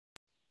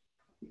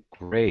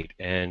Great,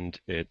 and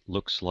it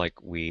looks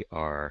like we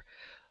are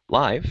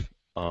live.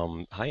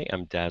 Hi,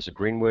 I'm Daz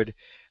Greenwood,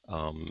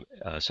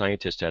 a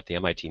scientist at the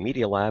MIT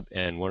Media Lab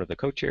and one of the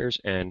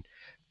co-chairs, and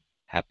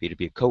happy to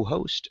be a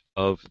co-host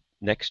of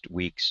next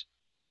week's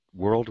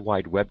World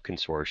Wide Web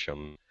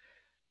Consortium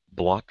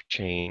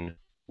blockchain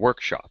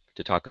workshop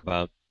to talk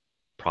about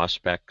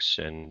prospects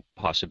and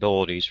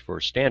possibilities for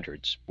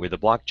standards with a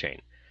blockchain.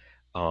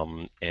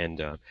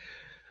 And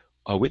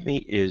with me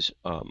is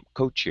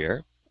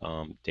co-chair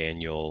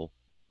Daniel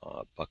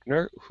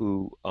Buckner,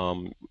 who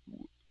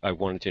I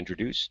wanted to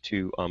introduce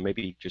to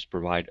maybe just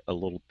provide a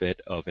little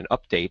bit of an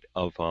update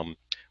of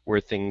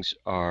where things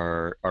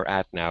are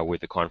at now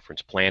with the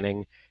conference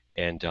planning.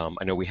 And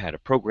I know we had a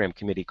program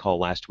committee call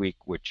last week,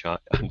 which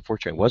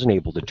unfortunately I wasn't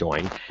able to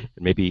join. And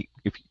maybe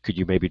if could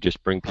you maybe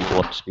just bring people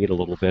up to speed a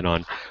little bit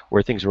on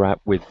where things are at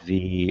with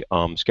the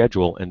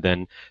schedule, and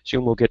then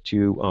soon we'll get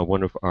to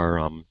one of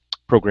our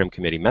program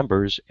committee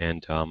members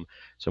and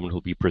someone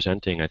who'll be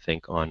presenting, I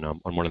think,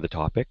 on one of the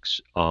topics.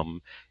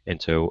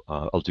 And so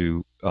I'll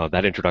do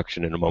that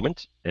introduction in a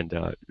moment. And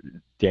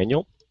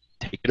Daniel,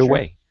 take it Sure.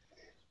 away.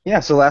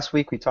 Yeah, so last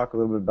week we talked a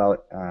little bit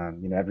about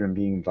everyone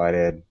being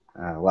invited,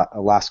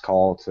 a last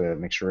call to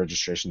make sure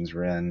registrations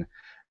were in.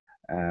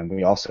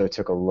 We also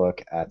took a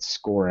look at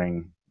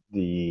scoring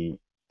the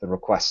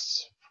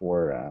requests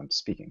for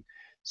speaking.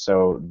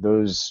 So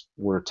those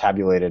were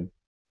tabulated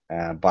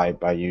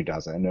by you,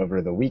 Daza. And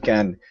over the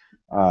weekend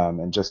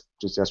and just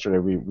yesterday,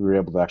 we were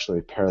able to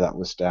actually pare that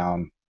list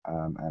down.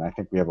 And I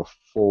think we have a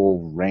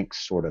full rank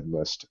sorted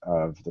list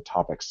of the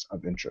topics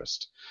of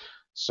interest.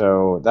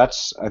 So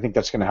I think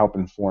that's going to help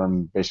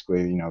inform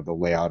basically, the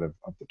layout of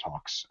the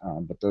talks.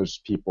 But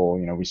those people,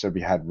 we said we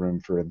had room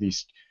for at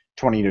least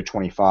 20 to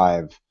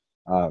 25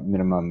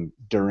 minimum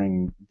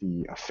during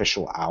the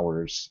official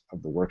hours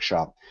of the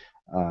workshop.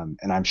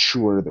 And I'm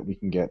sure that we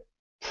can get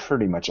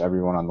pretty much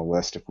everyone on the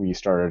list if we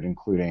started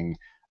including,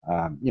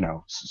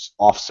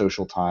 off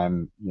social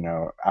time,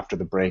 after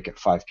the break at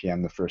 5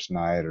 p.m. the first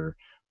night or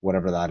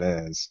whatever that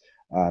is.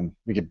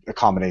 We could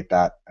accommodate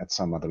that at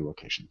some other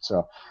location.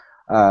 So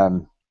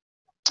um,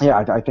 yeah,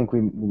 I think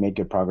we made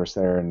good progress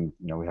there, and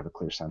we have a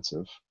clear sense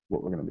of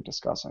what we're going to be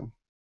discussing.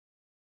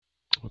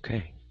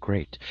 Okay,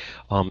 great.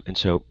 And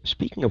so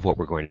speaking of what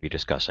we're going to be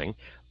discussing,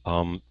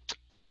 um,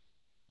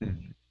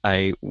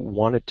 I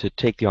wanted to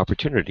take the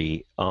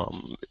opportunity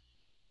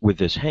with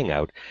this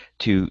hangout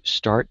to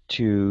start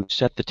to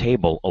set the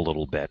table a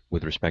little bit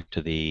with respect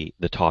to the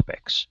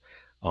topics.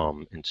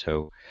 And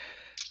so,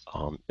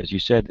 as you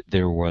said,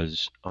 there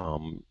was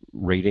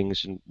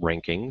ratings and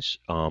rankings,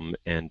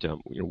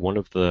 and one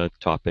of the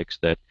topics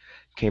that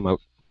came out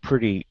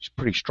pretty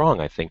strong,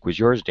 I think, was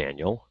yours,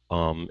 Daniel.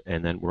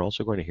 And then we're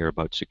also going to hear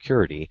about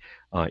security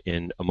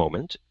in a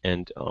moment.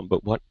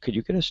 But what could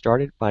you get us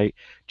started by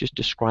just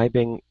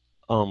describing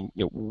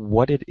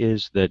what it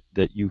is that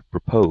you've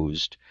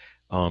proposed?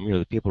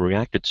 The people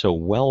reacted so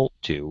well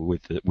to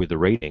with the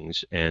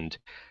ratings, and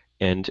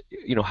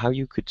how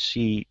you could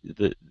see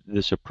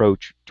this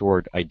approach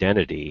toward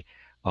identity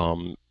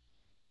um,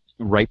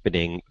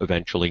 ripening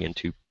eventually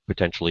into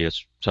potentially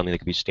as something that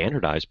could be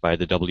standardized by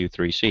the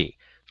W3C.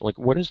 Like,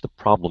 what is the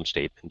problem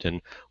statement, and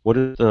what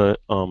is the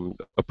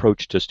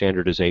approach to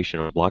standardization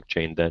on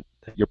blockchain that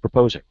you're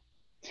proposing?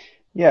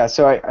 Yeah,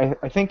 so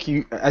I think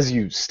as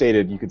you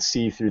stated, you could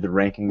see through the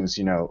rankings,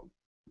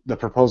 the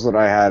proposal that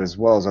I had as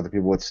well as other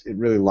people, it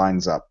really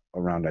lines up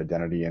around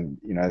identity, and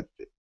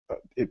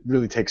it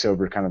really takes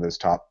over kind of those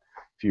top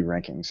few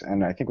rankings.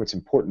 And I think what's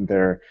important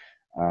there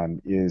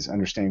is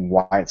understanding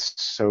why it's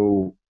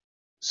so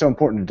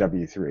important to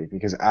W3,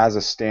 because as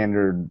a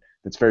standard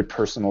that's very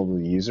personal to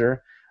the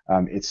user,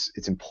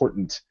 it's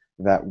important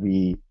that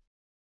we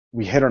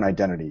hit on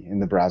identity in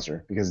the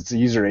browser because it's a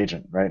user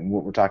agent, right? And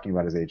what we're talking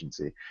about is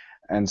agency.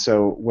 And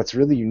so what's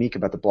really unique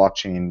about the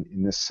blockchain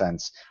in this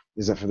sense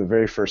is that for the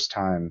very first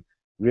time,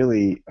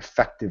 really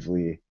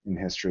effectively in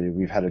history,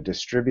 we've had a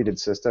distributed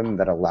system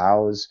that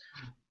allows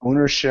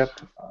ownership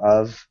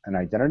of an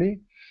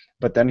identity,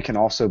 but then can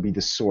also be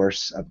the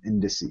source of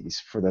indices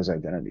for those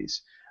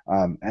identities.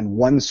 And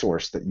one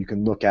source that you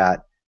can look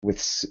at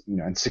with,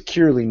 and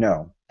securely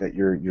know that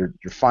you're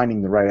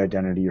finding the right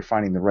identity, you're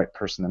finding the right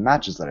person that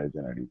matches that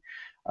identity.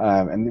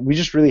 And we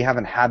just really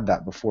haven't had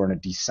that before in a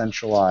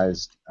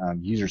decentralized,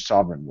 user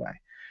sovereign way.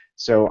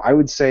 So I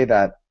would say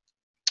that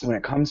when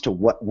it comes to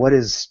what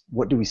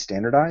do we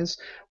standardize?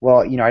 Well,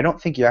 I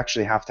don't think you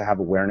actually have to have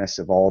awareness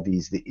of all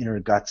the inner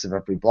guts of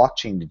every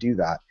blockchain to do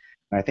that.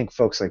 And I think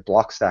folks like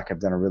Blockstack have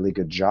done a really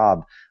good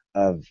job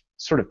of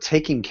sort of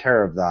taking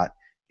care of that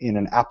in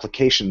an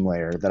application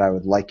layer that I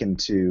would liken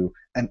to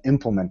an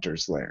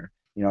implementers layer.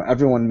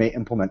 Everyone may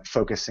implement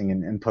focusing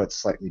and inputs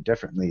slightly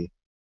differently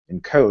in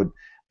code,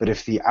 but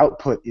if the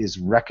output is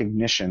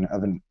recognition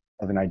of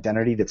an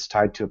identity that's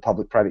tied to a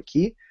public-private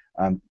key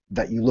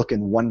that you look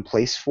in one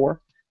place for,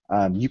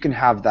 you can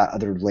have that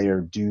other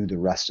layer do the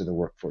rest of the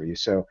work for you.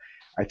 So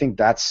I think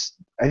that's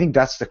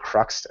the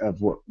crux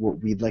of what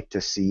we'd like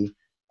to see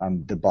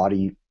the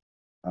body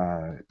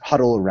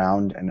huddle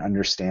around and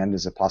understand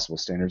as a possible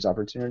standards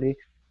opportunity.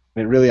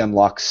 And it really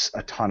unlocks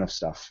a ton of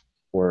stuff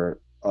for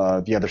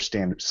the other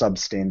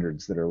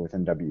sub-standards that are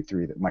within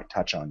W3 that might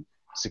touch on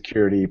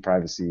security,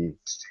 privacy,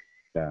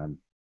 um,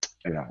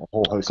 a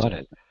whole host of Got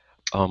other it. things.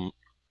 Um,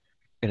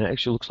 and it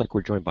actually looks like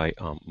we're joined by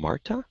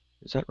Marta.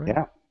 Is that right?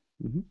 Yeah.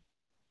 Hmm.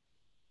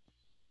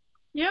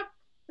 Yep,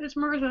 it's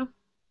Martha.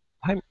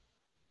 Hi,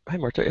 hi,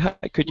 Marta. Hi,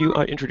 could you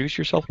introduce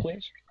yourself,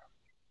 please?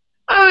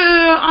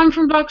 I'm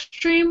from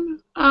Blockstream.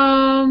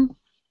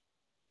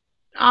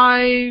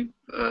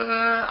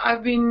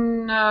 I've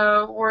been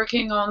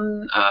working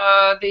on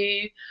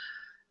the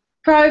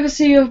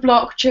privacy of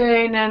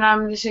blockchain, and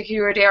I'm the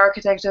security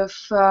architect in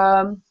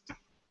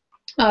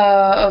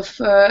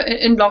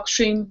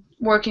Blockstream,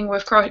 working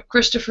with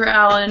Christopher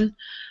Allen,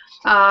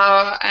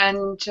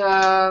 and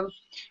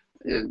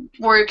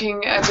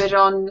working a bit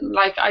on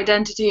like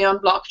identity on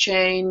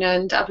blockchain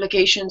and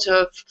applications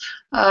of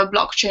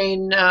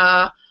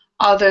blockchain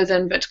other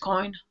than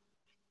Bitcoin.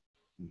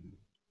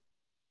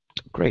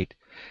 Great.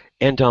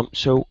 And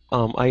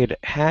I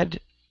had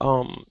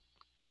um,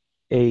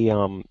 a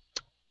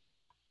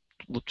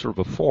sort of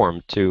a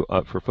form to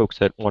for folks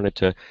that wanted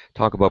to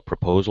talk about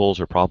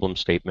proposals or problem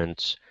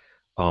statements,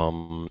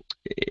 um,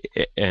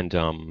 and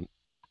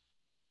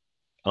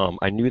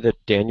I knew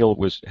that Daniel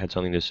had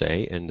something to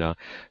say, and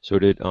so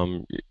did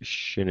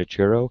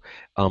Shinichiro.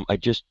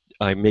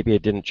 I maybe I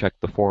didn't check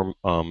the form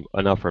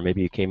enough, or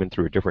maybe you came in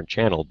through a different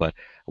channel, but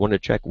I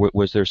wanted to check.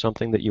 Was there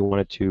something that you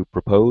wanted to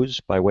propose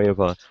by way of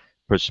a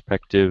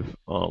prospective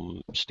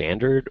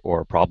standard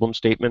or problem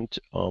statement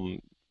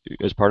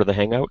as part of the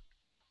Hangout,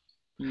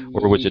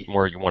 or was it Ye-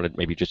 more you wanted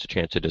maybe just a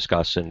chance to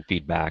discuss and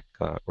feedback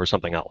or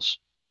something else?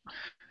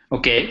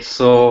 Okay,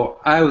 so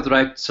I would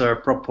like to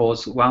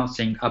propose one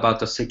thing about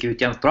the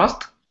security and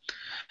trust.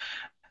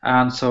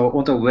 And so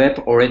on the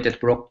web-oriented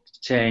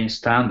blockchain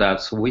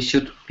standards, we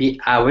should be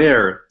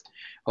aware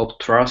of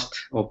trust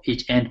of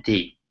each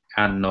entity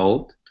and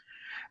node.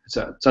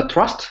 The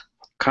trust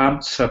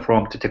comes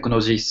from the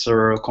technologies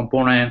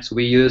components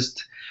we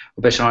used,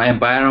 operational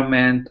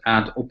environment,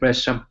 and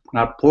operational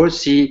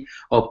policy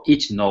of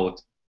each node.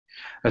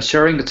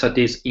 Sharing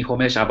this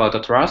information about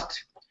the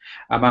trust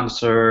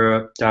amongst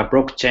the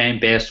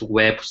blockchain-based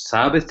web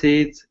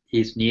services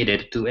is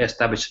needed to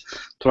establish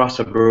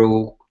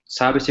trustable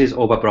services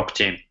over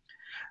blockchain.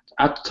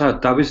 At the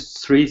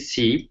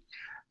W3C,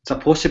 the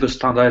possible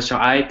standardization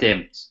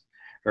items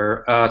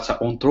are the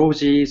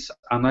ontologies,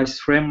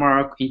 analysis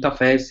framework,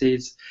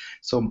 interfaces,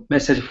 so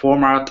message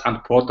format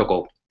and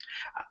protocol.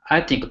 I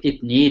think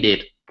it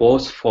needed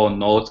both for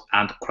nodes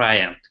and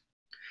client.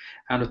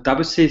 And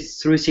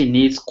W3C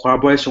needs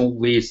collaboration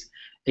with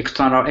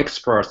external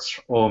experts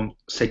on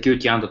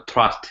security and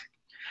trust.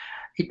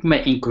 It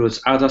may include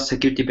other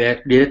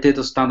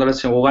security-related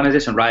standardization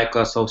organizations like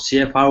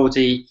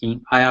CFROG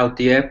in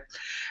IRTF,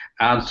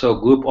 and so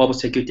group of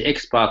security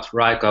experts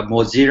like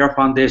Mozilla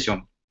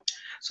Foundation.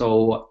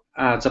 So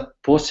the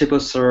possible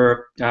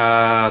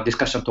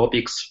discussion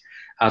topics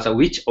as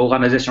which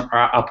organizations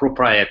are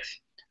appropriate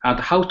and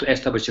how to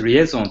establish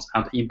liaisons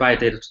and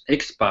invited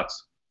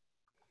experts.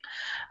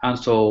 And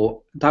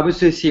so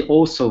WCC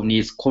also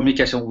needs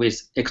communication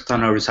with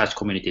external research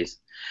communities.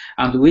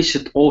 And we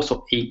should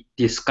also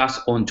discuss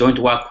on joint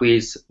work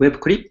with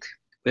WebCrypt,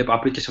 web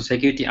application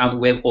security,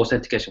 and web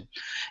authentication.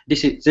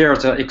 There are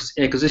the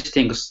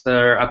existing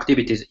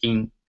activities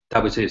in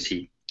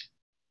WCC.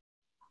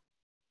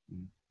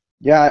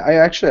 Yeah,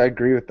 I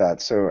agree with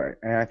that. So,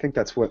 and I think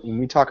that's what when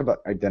we talk about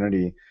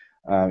identity,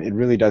 it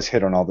really does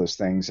hit on all those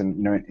things.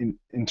 And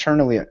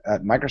internally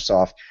at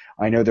Microsoft,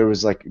 I know there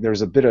was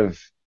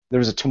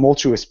a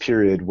tumultuous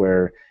period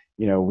where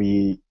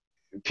we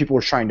people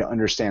were trying to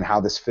understand how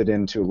this fit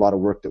into a lot of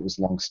work that was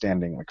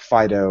long-standing, like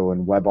FIDO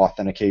and web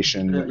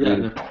authentication.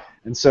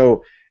 And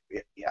so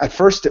at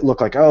first it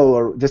looked like, oh,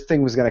 or this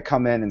thing was going to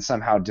come in and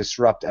somehow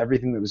disrupt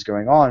everything that was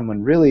going on,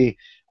 when really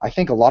I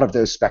think a lot of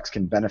those specs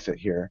can benefit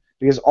here,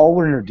 because all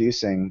we're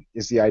introducing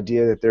is the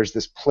idea that there's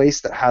this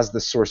place that has the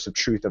source of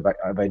truth of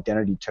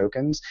identity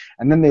tokens,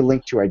 and then they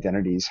link to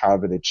identities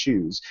however they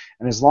choose.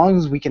 And as long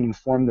as we can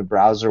inform the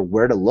browser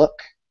where to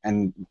look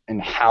and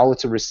how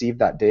to receive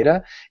that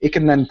data, it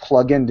can then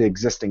plug into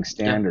existing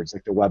standards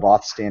like the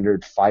WebAuth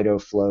standard, FIDO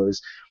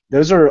flows.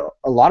 A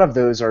lot of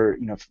those are,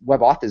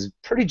 WebAuth is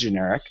pretty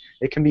generic.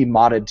 It can be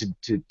modded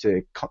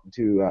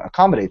to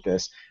accommodate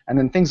this, and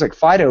then things like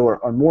FIDO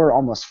are more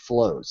almost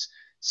flows.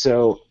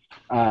 So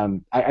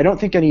I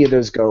don't think any of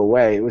those go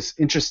away. It was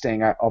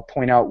interesting. I'll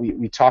point out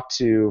we talked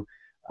to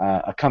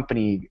a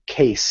company,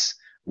 Case,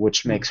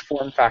 which makes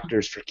form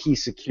factors for key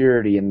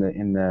security in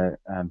the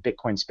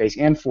Bitcoin space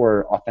and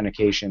for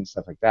authentication,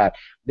 stuff like that.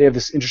 They have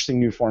this interesting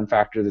new form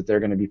factor that they're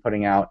going to be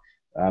putting out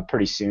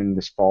pretty soon,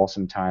 this fall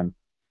sometime.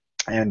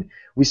 And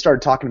we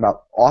started talking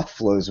about auth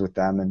flows with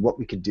them and what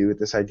we could do with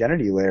this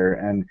identity layer.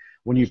 And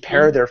when you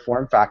pair their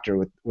form factor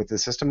with a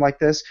system like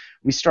this,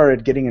 we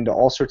started getting into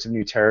all sorts of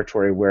new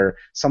territory where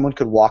someone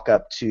could walk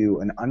up to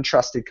an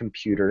untrusted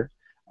computer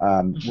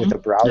with a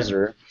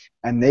browser,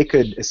 and they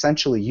could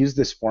essentially use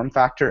this form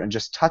factor and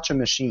just touch a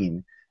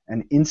machine,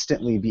 and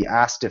instantly be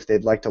asked if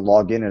they'd like to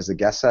log in as a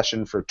guest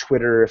session for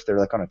Twitter if they're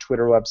like on a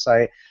Twitter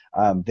website.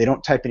 They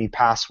don't type any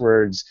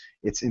passwords.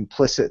 It's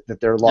implicit that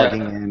they're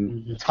logging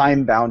in,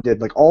 time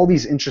bounded. Like all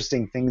these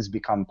interesting things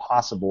become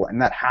possible,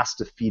 and that has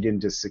to feed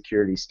into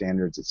security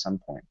standards at some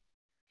point.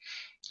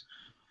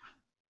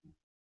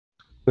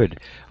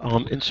 Good.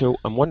 And so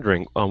I'm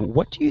wondering,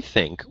 what do you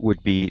think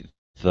would be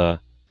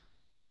the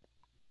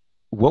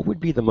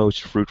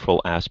most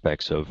fruitful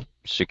aspects of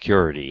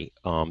security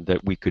that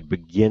we could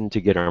begin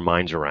to get our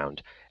minds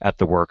around at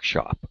the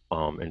workshop?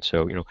 And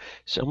so,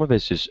 some of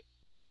this is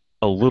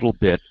a little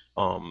bit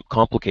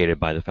complicated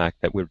by the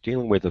fact that we're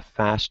dealing with a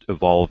fast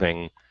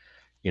evolving,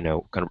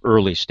 kind of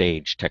early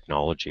stage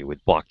technology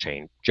with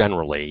blockchain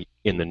generally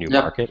in the new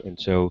market. And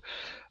so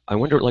I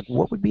wonder, like,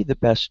 what would be the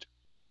best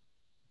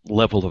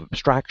level of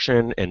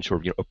abstraction and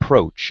sort of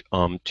approach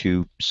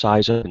to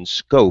size up and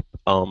scope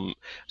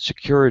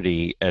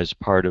security as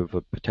part of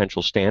a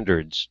potential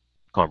standards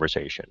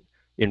conversation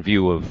in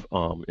view of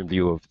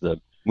the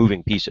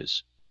moving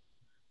pieces.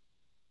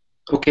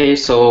 Okay,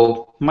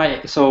 so my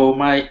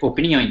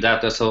opinion is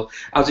that as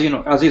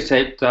as you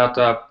said that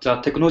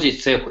the technology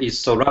itself is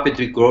so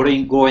rapidly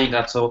growing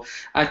that so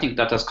I think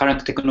that the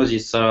current technology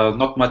is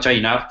not mature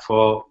enough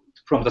from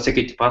the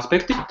security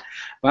perspective,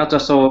 but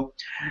from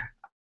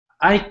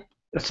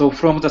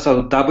the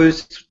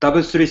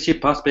W3C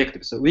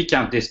perspective, so we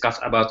can discuss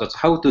about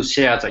how to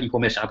share the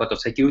information about the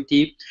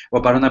security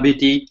or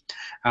vulnerability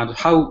and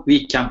how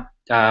we can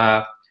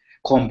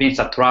convince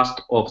the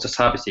trust of the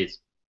services.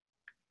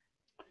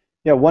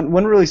 Yeah,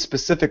 one really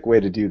specific way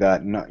to do that,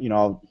 and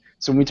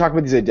so when we talk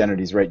about these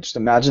identities, right? Just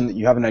imagine that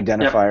you have an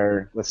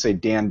identifier, let's say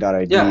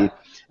Dan.id,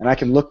 and I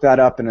can look that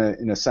up in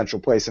a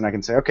central place, and I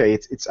can say, okay,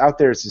 it's out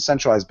there, it's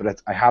decentralized, but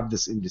I have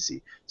this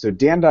indice. So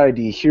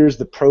Dan.id, here's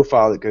the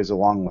profile that goes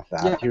along with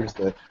that. Here's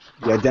the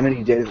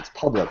identity data that's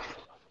public.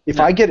 If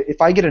I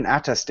get an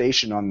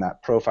attestation on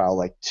that profile,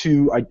 like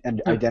two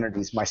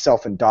identities,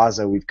 myself and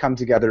Daza, we've come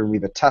together and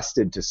we've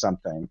attested to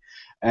something,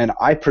 and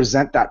I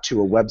present that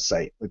to a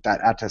website with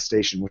that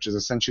attestation, which is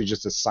essentially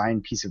just a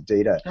signed piece of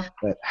data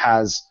that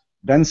has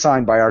been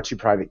signed by our two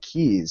private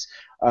keys.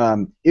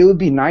 It would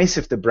be nice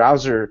if the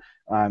browser,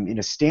 in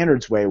a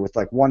standards way with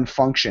like one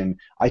function,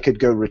 I could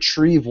go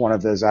retrieve one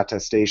of those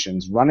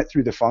attestations, run it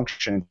through the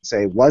function, and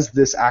say, was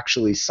this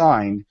actually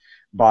signed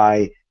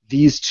by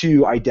these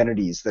two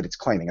identities that it's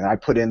claiming? And I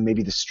put in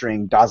maybe the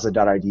string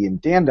daza.id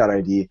and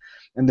dan.id,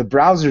 and the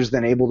browser is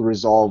then able to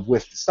resolve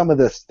with some of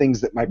the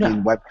things that might be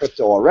in web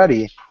crypto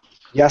already.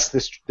 Yes,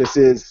 this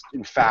is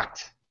in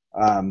fact,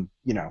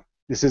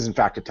 this is in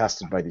fact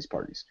attested by these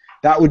parties.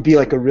 That would be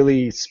like a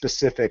really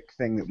specific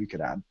thing that we could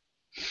add.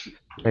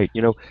 Right,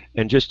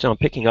 and just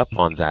picking up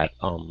on that,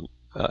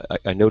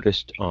 I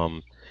noticed,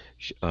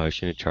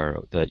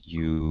 Shinichiro, that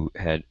you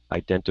had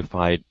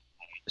identified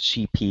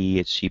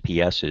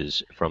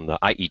CPSs from the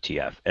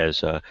IETF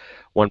as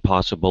one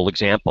possible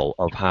example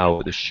of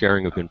how the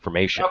sharing of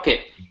information.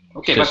 Okay,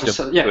 but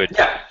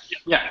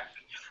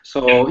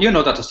So you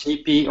know that the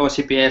CP or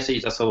CPS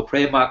is a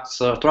framework,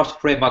 trust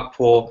framework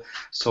for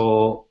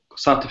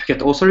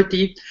certificate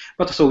authority.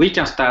 But so we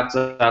can start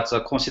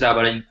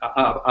considering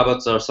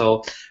about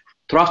the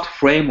trust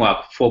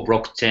framework for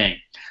blockchain.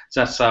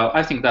 That's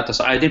I think that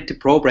the identity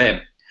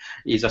problem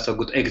is a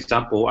good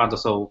example, and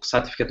also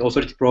certificate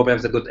authority problem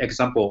is a good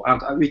example,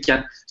 and we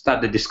can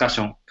start the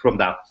discussion from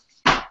that.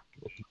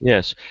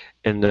 Yes,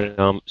 and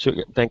so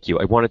thank you.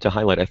 I wanted to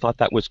highlight, I thought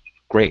that was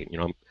great.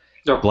 I'm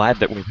glad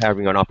that we're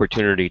having an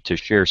opportunity to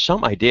share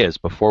some ideas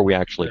before we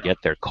actually get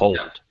there cold.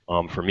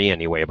 For me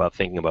anyway, about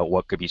thinking about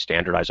what could be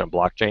standardized on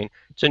blockchain.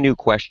 It's a new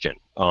question.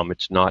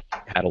 It's not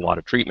had a lot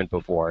of treatment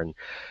before, and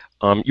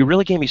you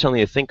really gave me something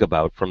to think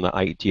about from the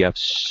IETF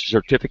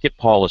certificate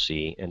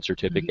policy and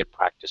certificate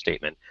practice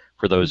statement.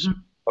 For those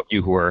of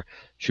you who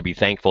should be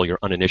thankful you're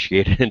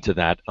uninitiated into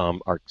that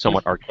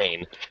somewhat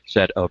arcane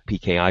set of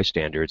PKI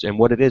standards. And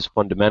what it is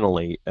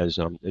fundamentally, as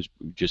we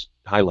just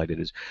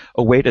highlighted, is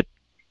a way to,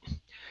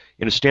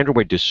 in a standard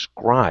way,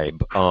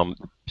 describe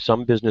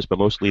some business, but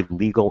mostly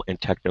legal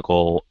and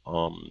technical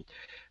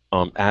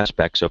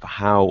aspects of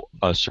how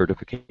a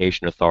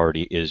certification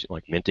authority is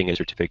like minting its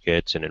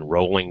certificates and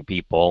enrolling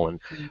people, and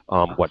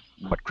what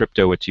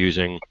crypto it's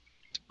using,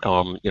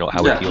 how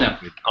it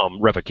deals with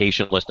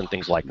revocation list and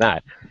things like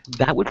that.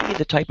 That would be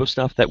the type of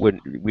stuff that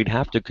we'd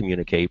have to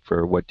communicate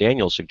for what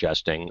Daniel's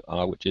suggesting,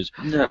 which is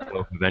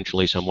if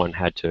eventually someone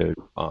had to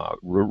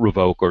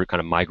revoke or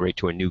kind of migrate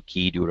to a new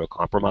key due to a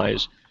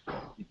compromise.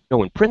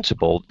 In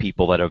principle,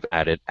 people that have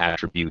added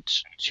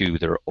attributes to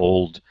their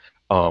old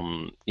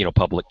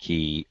public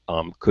key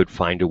could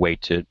find a way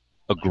to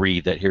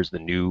agree that here's the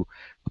new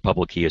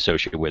public key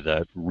associated with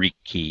a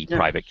rekey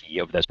private key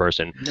of this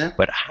person.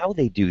 But how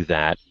they do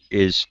that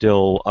is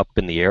still up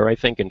in the air, I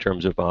think, in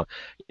terms of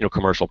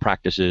commercial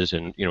practices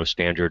and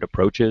standard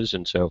approaches.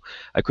 And so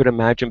I could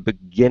imagine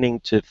beginning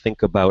to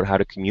think about how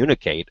to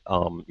communicate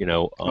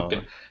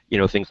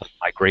things like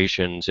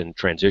migrations and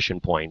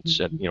transition points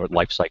at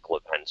life cycle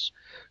events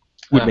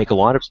would make a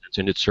lot of sense,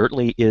 and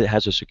it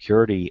has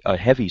a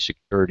heavy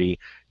security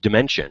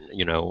dimension,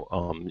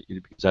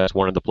 because that's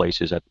one of the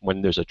places that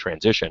when there's a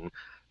transition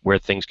where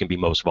things can be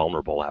most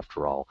vulnerable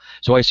after all.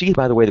 So I see,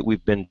 by the way, that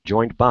we've been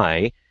joined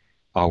by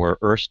our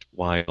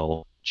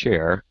erstwhile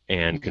chair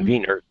and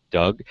convener,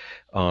 Doug,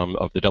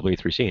 of the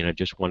W3C, and I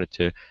just wanted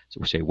to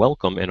say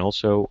welcome and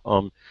also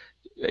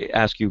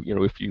ask you,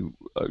 if you,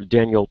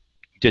 Daniel,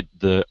 did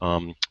the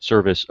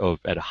service of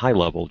at a high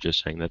level,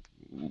 just saying that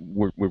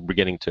we're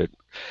beginning to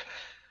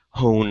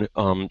hone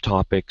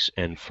topics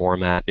and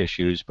format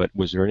issues, but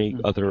was there any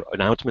other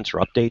announcements or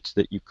updates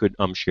that you could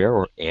share,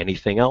 or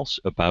anything else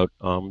about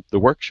the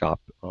workshop?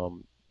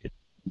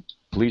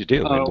 Please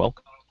do, and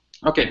welcome.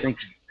 Okay, thank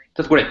you.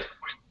 That's great.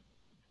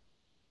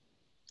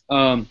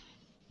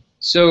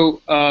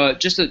 So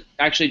just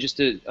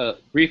to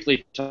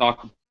briefly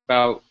talk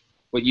about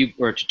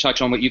to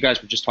touch on what you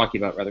guys were just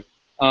talking about, rather.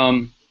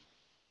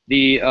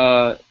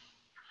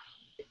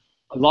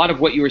 A lot of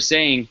what you were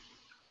saying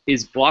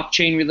is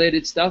blockchain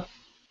related stuff,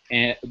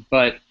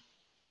 but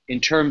in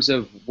terms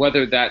of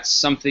whether that's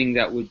something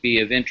that would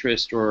be of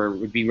interest or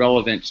would be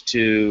relevant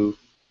to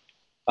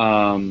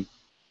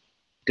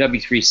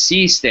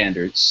W3C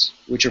standards,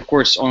 which of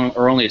course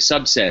are only a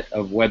subset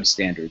of web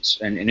standards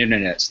and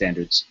internet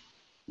standards,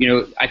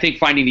 I think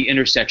finding the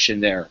intersection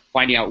there,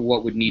 finding out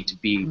what would need to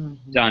be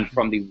done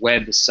from the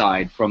web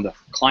side, from the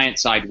client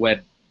side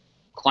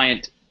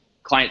client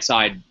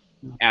side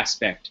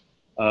aspect,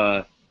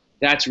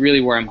 that's really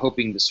where I'm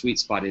hoping the sweet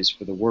spot is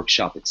for the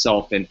workshop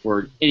itself and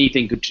for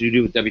anything to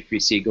do with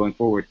W3C going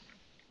forward.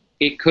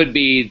 It could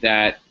be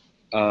that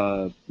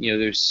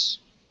there's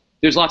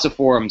lots of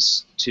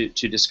forums to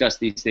discuss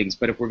these things,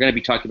 but if we're going to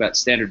be talking about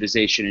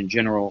standardization in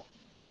general,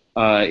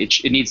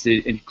 it needs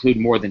to include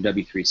more than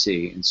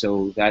W3C, and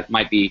so that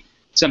might be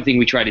something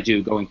we try to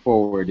do going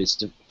forward, is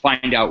to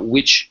find out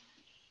which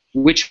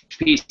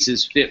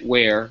pieces fit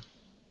where,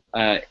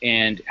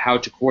 and how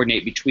to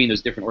coordinate between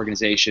those different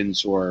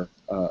organizations or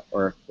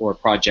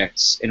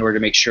projects in order to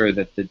make sure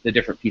that the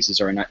different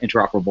pieces are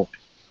interoperable.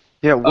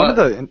 Yeah, one of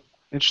the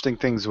interesting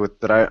things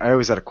that I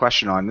always had a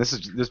question on,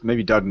 this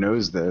maybe Doug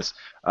knows this,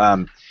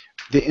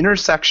 the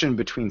intersection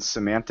between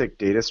semantic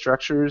data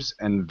structures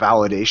and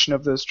validation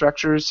of those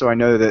structures. So I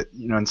know that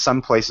in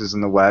some places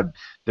in the web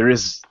there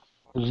is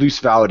loose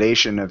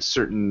validation of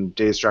certain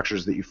data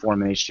structures that you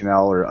form in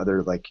HTML or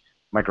other like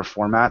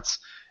microformats.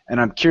 And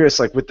I'm curious,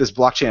 like with this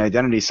blockchain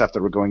identity stuff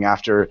that we're going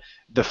after,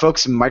 the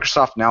folks in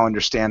Microsoft now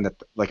understand that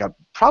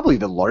probably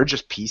the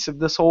largest piece of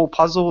this whole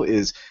puzzle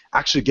is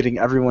actually getting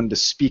everyone to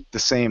speak the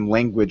same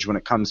language when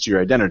it comes to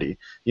your identity.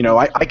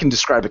 I can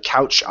describe a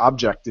couch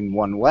object in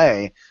one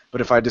way,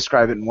 but if I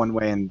describe it in one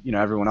way and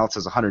everyone else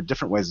has 100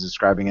 different ways of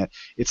describing it,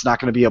 it's not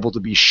going to be able to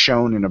be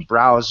shown in a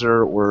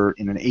browser or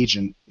in an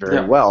agent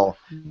very well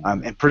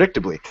and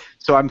predictably.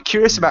 So I'm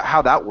curious about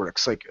how that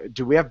works. Like,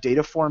 do we have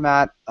data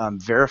format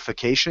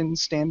verification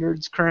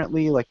standards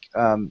currently, like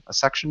a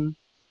section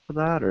for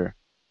that, or?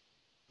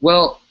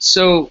 Well,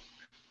 so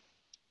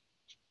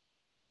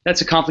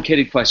that's a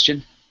complicated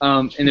question,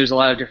 and there's a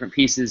lot of different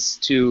pieces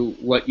to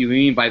what you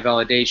mean by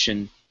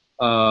validation.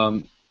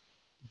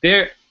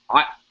 There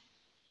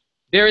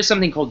is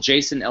something called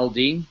JSON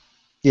LD,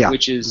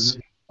 which is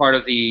part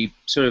of the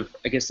sort of,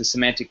 I guess, the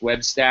semantic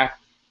web stack,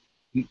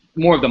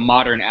 more of the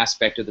modern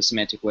aspect of the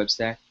semantic web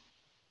stack,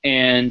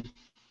 and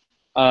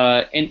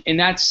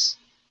that's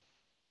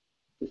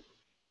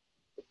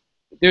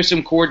there's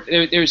some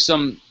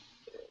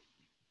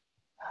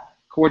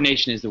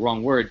coordination is the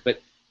wrong word, but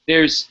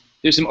there's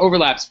some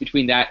overlaps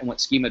between that and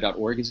what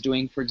schema.org is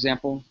doing, for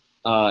example,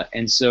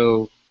 and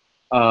so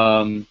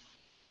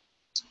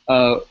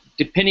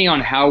depending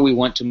on how we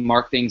want to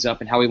mark things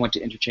up and how we want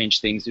to interchange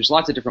things, there's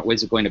lots of different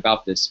ways of going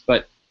about this.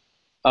 But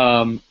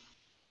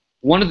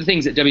one of the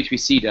things that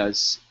W3C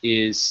does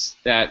is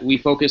that we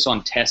focus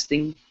on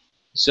testing.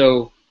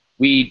 So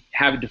we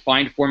have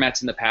defined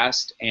formats in the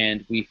past,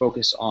 and we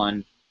focus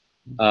on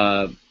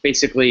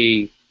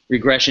basically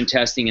regression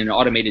testing and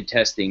automated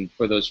testing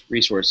for those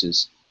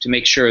resources to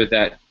make sure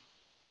that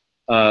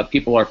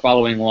people are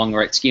following along the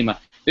right schema.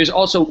 There's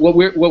also what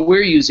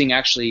we're using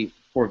actually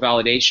for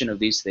validation of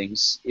these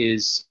things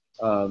is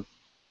a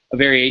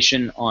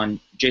variation on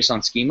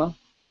JSON schema.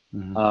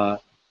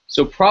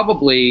 So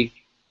probably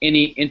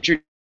any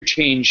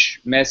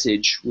interchange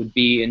message would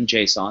be in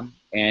JSON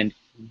and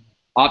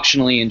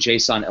optionally in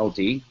JSON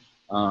LD.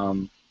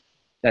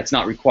 That's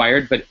not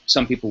required, but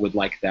some people would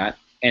like that.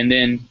 And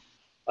then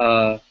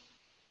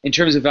in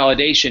terms of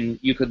validation,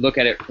 you could look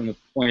at it from the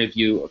point of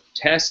view of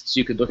tests.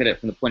 You could look at it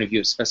from the point of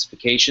view of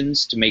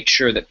specifications to make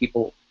sure that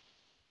people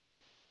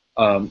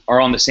are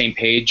on the same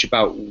page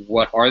about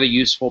what are the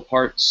useful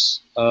parts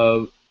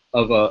of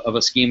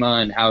a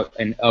schema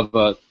and of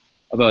a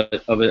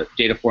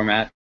data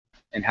format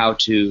and how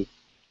to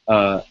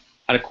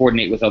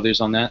coordinate with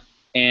others on that.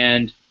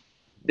 And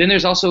then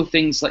there's also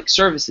things like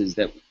services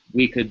that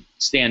we could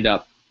stand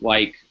up,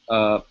 like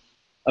a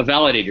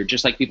validator,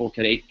 just like people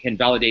can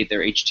validate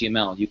their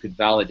HTML. You could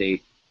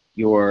validate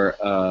your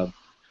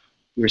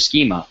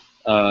schema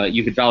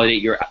you could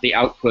validate the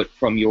output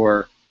from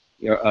your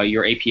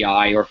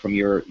API or from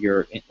your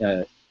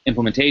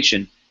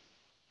implementation,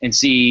 and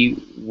see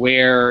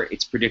where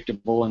it's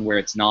predictable and where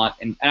it's not.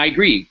 And I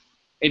agree,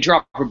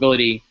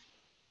 predictability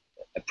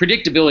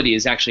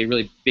is actually a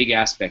really big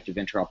aspect of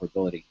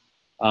interoperability.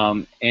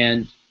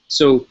 And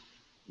so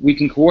we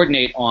can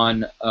coordinate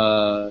on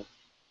a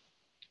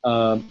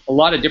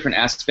lot of different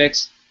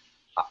aspects.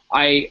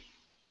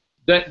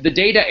 The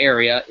data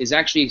area is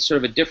actually sort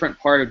of a different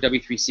part of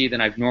W3C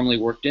than I've normally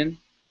worked in.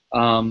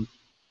 And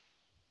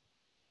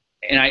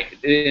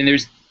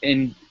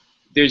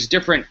there's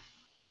different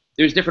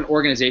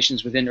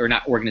organizations within, or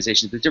not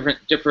organizations, but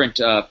different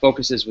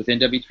focuses within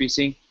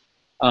W3C.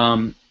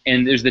 And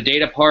there's the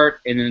data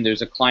part, and then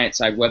there's a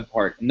client-side web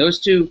part. And those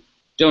two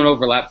don't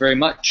overlap very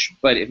much,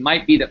 but it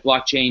might be that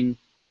blockchain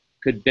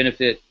could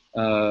benefit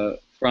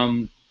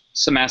from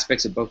some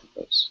aspects of both of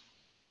those.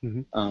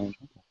 Mm-hmm.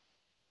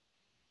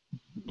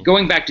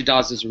 Going back to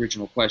Daz's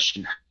original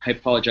question, I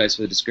apologize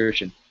for the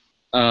discursion.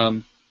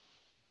 By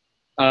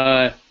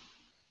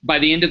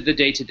the end of the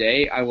day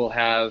today, I will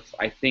have,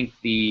 I think,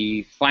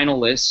 the final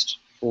list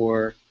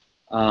for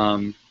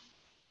of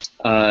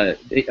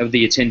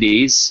the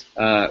attendees.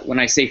 When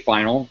I say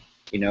final,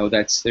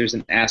 there's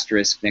an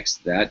asterisk next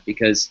to that,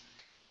 because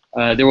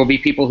there will be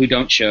people who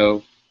don't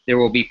show. There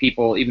will be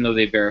people, even though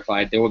they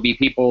verified, there will be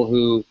people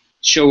who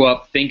show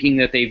up thinking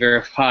that they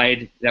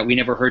verified that we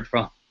never heard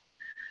from.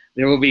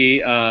 There will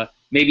be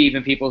maybe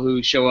even people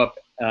who show up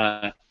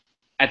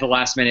at the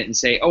last minute and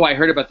say, "Oh, I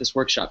heard about this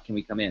workshop. Can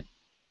we come in?"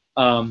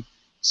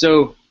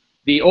 So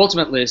the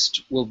ultimate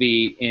list will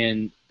be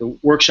in the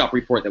workshop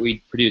report that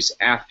we produce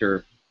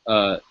after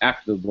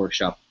the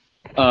workshop.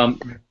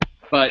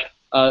 But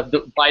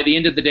by the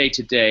end of the day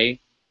today,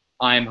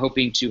 I'm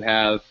hoping to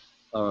have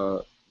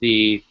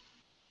the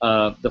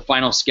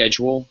final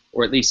schedule,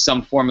 or at least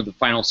some form of the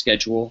final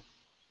schedule,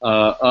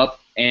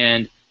 up.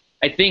 And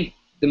I think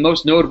the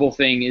most notable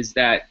thing is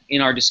that in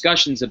our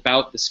discussions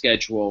about the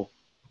schedule,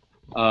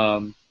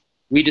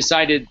 we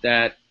decided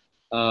that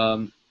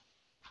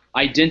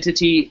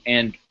identity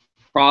and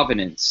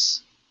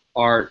provenance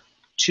are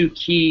two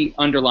key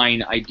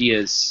underlying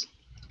ideas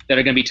that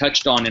are going to be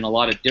touched on in a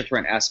lot of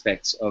different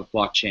aspects of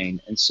blockchain.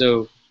 And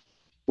so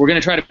we're going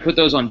to try to put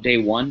those on day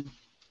one,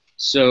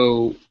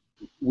 so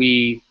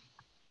we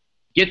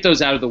get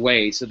those out of the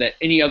way, so that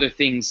any other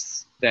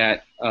things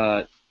that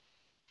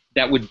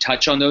that would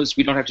touch on those,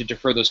 we don't have to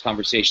defer those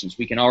conversations.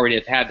 We can already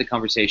have had the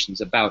conversations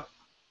about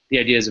the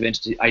ideas of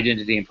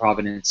identity and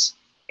provenance,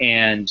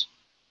 and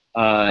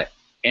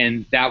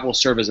that will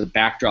serve as a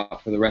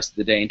backdrop for the rest of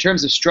the day. In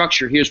terms of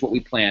structure, here's what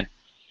we plan.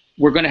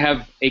 We're going to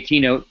have a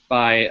keynote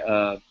by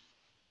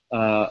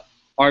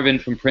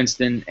Arvind from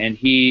Princeton, and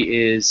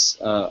he is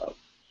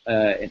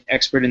an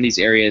expert in these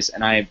areas,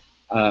 and I'm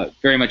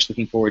very much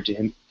looking forward to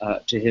him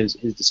to his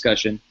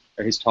discussion,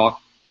 or his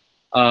talk.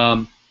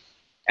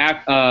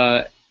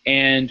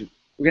 And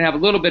we're going to have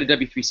a little bit of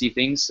W3C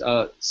things,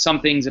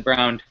 some things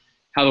around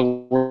how the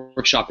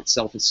workshop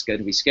itself is going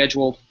to be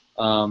scheduled,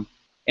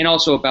 and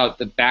also about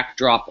the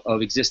backdrop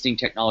of existing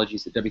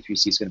technologies that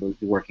W3C is going to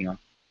be working on.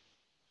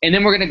 And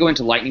then we're going to go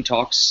into lightning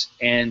talks,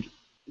 and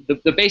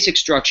the basic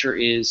structure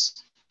is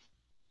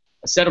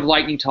a set of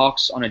lightning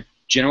talks on a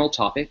general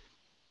topic,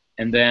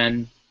 and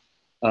then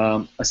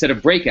a set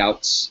of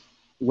breakouts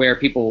where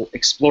people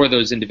explore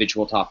those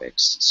individual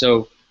topics.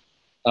 So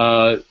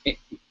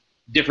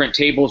different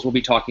tables will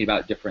be talking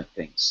about different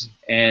things.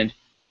 And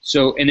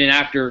then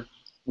after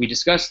we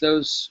discuss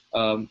those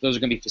are going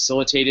to be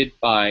facilitated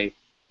by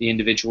the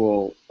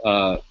individual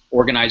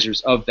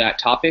organizers of that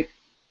topic.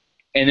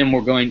 And then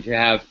we're going to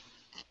have,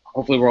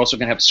 hopefully we're also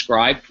going to have a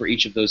scribe for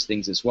each of those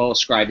things as well. A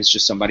scribe is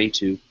just somebody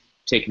to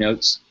take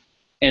notes.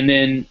 And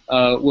then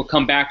we'll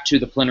come back to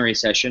the plenary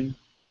session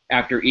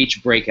after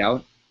each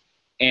breakout,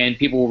 and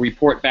people will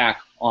report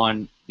back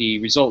on the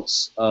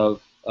results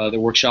of the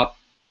workshop,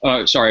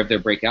 of their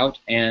breakout,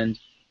 and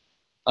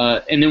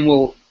then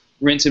we'll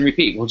rinse and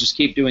repeat. We'll just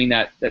keep doing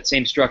that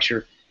same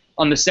structure.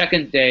 On the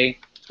second day,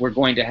 we're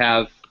going to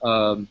have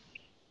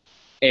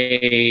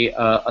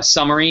a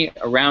summary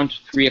around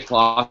 3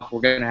 o'clock. We're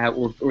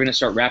going to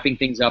start wrapping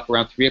things up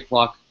around 3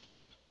 o'clock,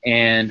 or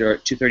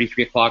 2:30,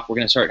 3 o'clock. We're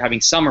going to start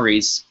having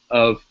summaries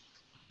of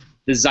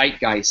the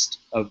zeitgeist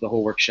of the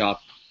whole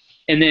workshop.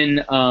 And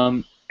then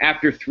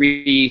after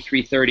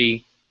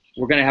 3:30,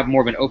 we're going to have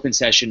more of an open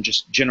session,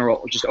 just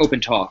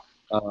open talk.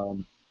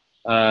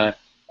 I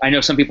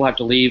know some people have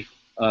to leave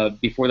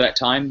before that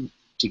time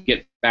to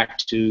get back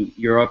to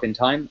Europe in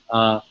time,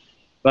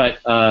 but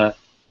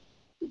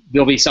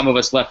there'll be some of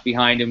us left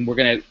behind, and we're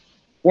going to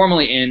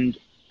formally end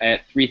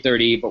at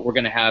 3:30, but we're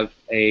going to have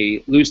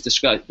a loose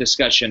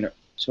discussion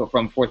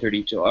from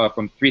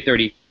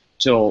 3:30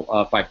 till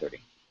 5:30.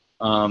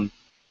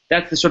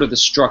 That's the sort of the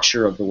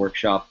structure of the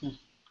workshop.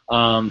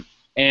 Blockstream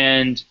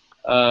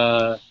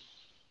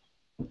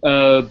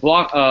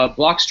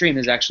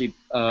has actually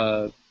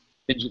been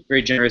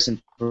very generous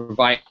in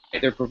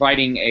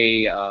providing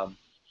a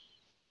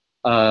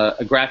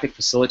graphic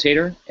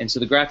facilitator, and so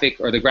the graphic,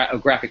 or a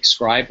graphic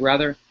scribe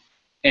rather,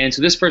 And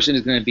so this person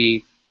is going to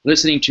be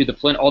listening to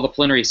all the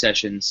plenary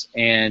sessions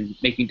and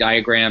making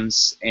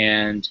diagrams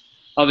and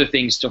other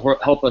things to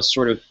help us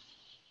sort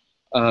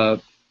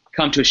of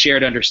come to a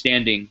shared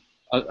understanding,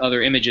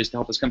 other images to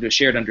help us come to a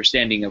shared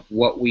understanding of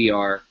what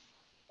we're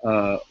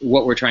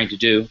trying to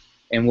do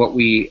and what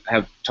we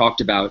have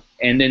talked about.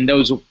 And then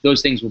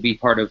those things will be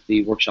part of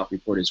the workshop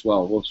report as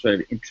well. We'll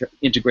sort of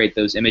integrate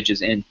those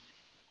images in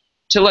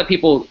to let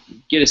people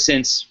get a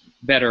sense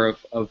better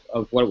of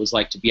what it was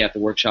like to be at the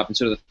workshop and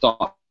sort of the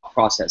thought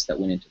process that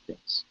went into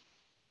things.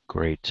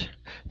 Great.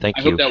 Thank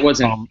I you. hope that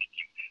wasn't...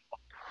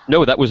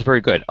 No, that was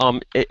very good.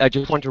 I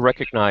just want to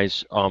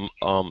recognize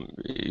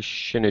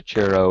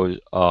Shinichiro.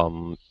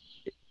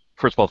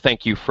 First of all,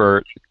 thank you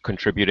for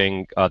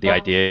contributing the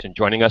ideas and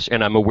joining us.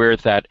 And I'm aware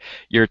that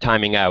you're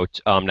timing out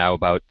now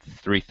about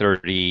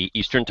 3:30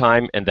 Eastern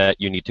time, and that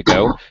you need to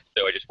go.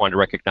 So I just wanted to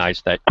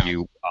recognize that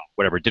you,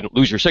 whatever, didn't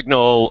lose your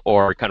signal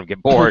or kind of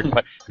get bored.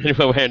 But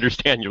anyway, I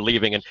understand you're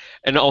leaving,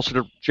 and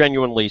also to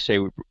genuinely say,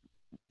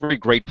 very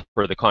grateful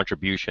for the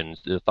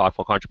contributions, the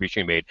thoughtful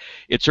contribution you made.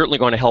 It's certainly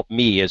going to help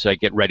me as I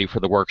get ready for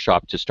the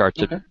workshop to start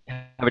to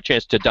have a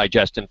chance to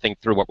digest and think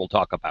through what we'll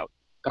talk about.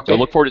 Okay. So I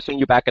look forward to seeing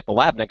you back at the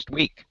lab next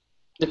week.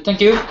 Thank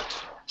you.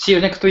 See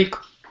you next week.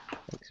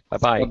 Thanks.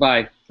 Bye-bye.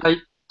 Bye-bye.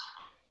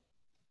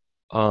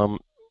 Bye.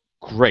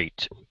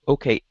 Great.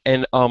 Okay,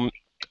 and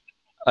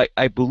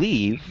I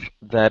believe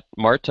that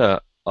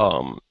Marta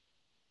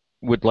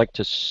would like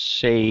to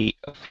say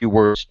a few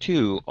words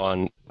too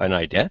on an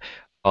idea.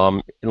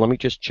 And let me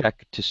just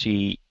check to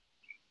see,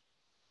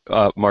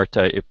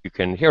 Marta, if you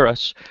can hear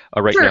us.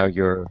 Right Sure. now,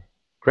 you're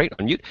great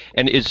on mute.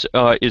 And is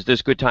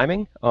this good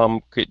timing? Do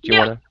you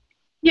want to?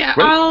 Yeah,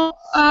 Great.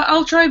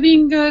 I'll try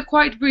being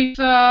quite brief.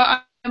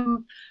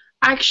 I'm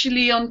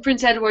actually on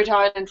Prince Edward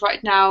Island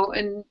right now,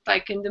 in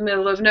the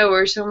middle of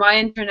nowhere, so my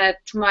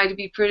internet might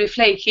be pretty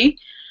flaky.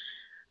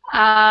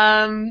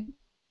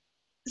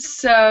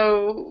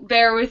 So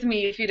bear with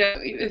me if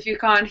you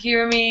can't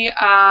hear me.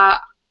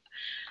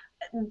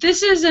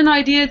 This is an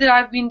idea that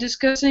I've been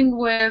discussing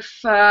with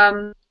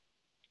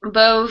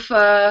both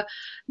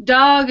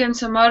Doug and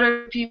some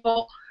other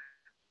people.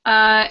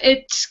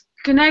 It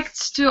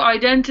connects to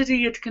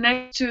identity, it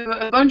connects to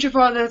a bunch of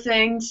other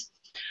things.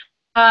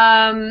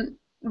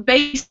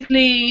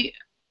 Basically,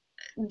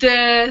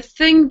 the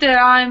thing that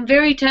I'm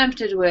very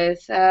tempted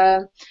with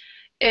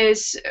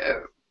is,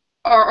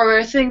 or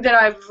a thing that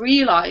I've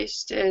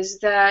realized is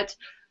that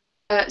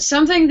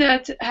something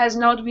that has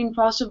not been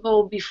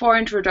possible before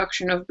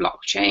introduction of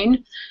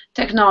blockchain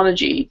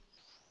technology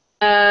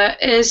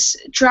is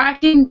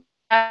tracking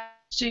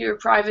to your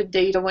private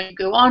data when you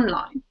go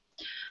online.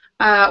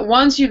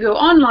 Once you go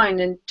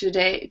online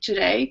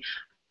today,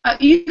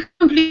 you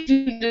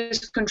completely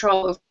lose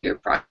control of your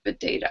private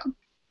data.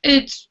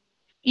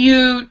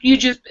 You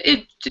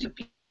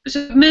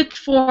submit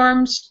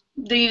forms,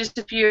 they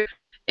disappear.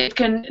 It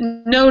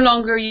can no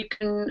longer you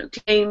can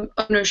claim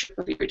ownership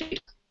of your data.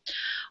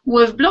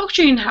 With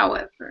blockchain,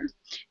 however,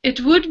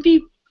 it would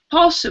be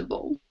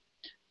possible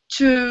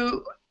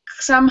to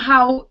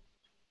somehow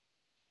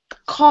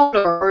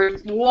color or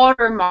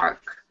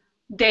watermark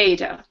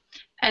data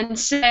and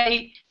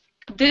say,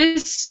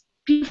 this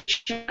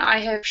piece I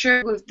have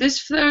shared with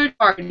this third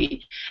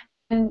party,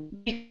 and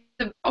the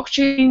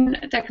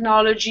blockchain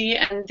technology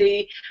and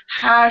the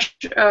hash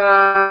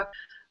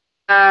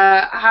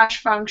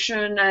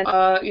function and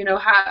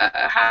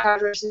hash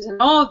addresses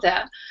and all of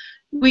that,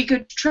 we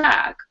could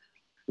track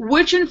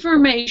which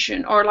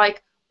information or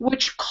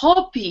which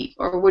copy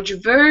or which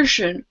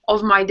version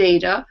of my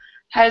data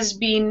has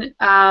been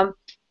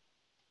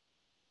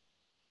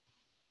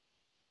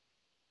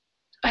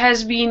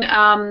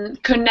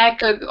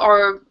connected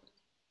or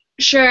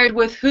shared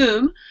with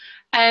whom,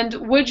 and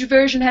which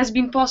version has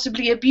been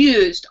possibly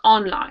abused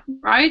online,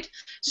 right?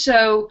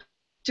 So,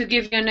 to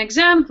give you an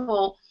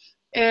example,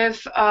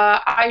 if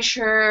I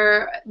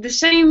share the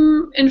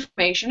same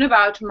information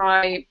about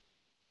my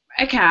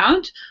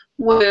account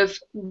with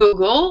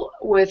Google,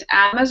 with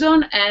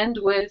Amazon, and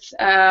with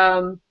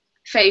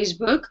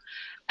Facebook,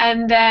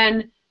 and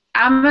then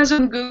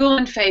Amazon, Google,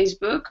 and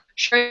Facebook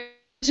share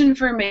this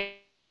information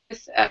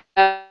with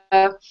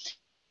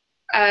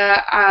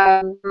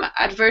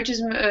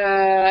advertisement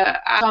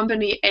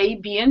company A,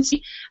 B, and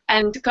C,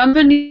 and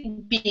company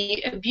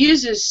B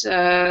abuses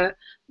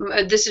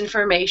this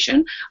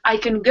information, I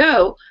can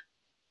go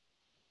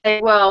say,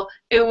 well,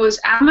 it was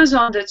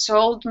Amazon that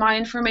sold my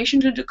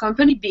information to the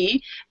company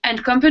B,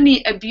 and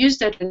company abused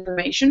that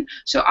information,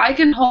 so I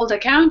can hold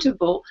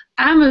accountable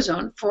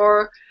Amazon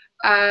for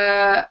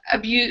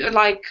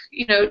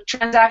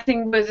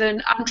transacting with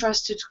an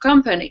untrusted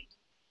company.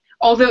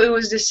 Although it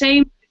was the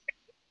same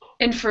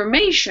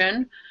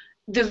information,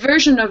 the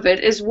version of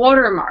it is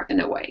watermarked in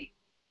a way.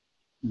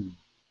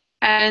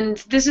 And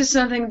this is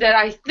something that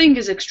I think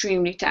is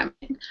extremely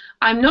tempting.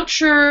 I'm not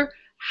sure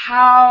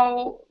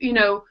how,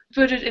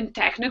 put it in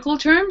technical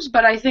terms,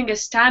 but I think a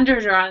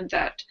standard around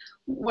that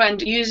when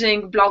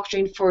using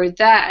blockchain for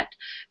that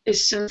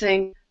is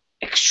something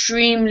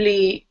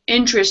extremely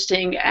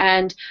interesting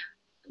and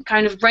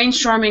kind of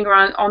brainstorming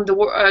around on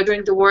the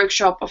during the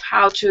workshop of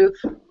how to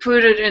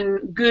put it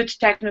in good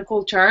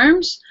technical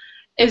terms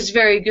is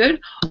very good.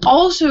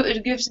 Also,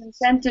 it gives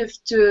incentive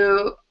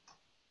to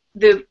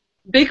the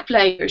big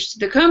players,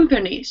 the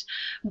companies,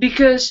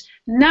 because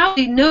now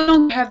they no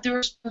longer have the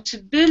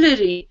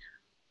responsibility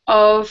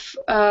of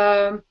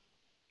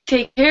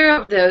take care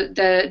of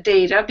the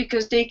data,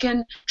 because they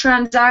can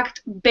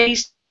transact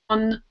based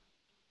on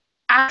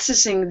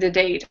accessing the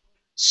data.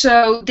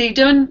 So they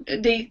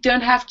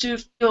don't have to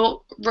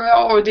feel,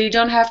 or they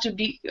don't have to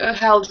be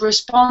held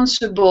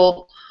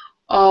responsible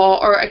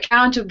or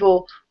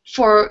accountable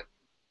for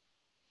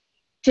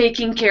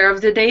taking care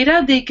of the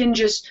data. They can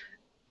just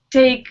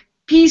take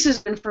pieces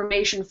of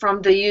information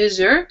from the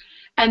user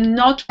and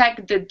not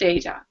pack the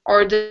data,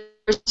 or the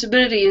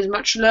responsibility is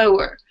much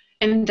lower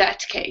in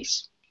that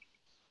case,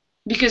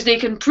 because they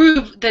can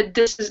prove that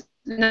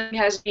nothing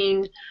has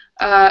been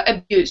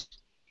abused.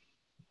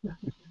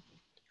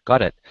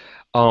 Got it.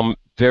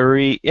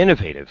 Very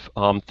innovative.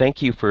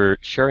 Thank you for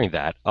sharing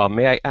that.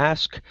 May I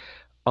ask,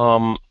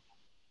 oh,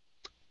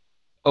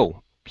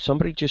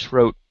 somebody just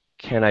wrote,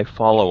 can I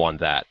follow on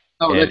that?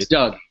 Oh, And that's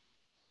Doug.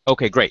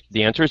 okay, great.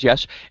 The answer is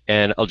yes.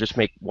 And I'll just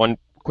make one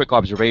quick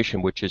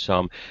observation, which is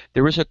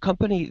there was a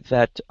company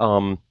that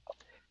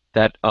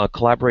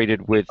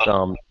collaborated with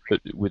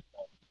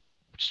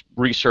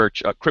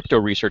research, crypto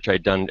research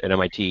I'd done at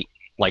MIT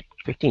like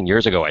 15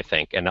 years ago, I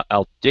think. And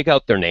I'll dig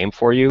out their name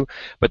for you.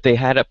 But they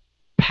had a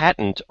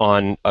patent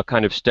on a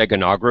kind of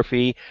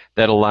steganography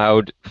that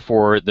allowed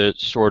for the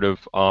sort of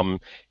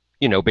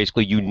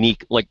basically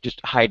unique, like just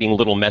hiding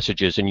little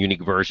messages and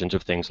unique versions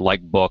of things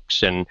like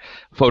books and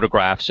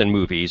photographs and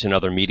movies and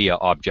other media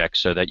objects,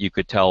 so that you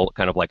could tell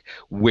kind of like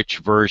which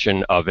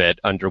version of it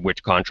under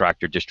which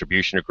contract or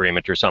distribution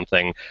agreement or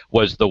something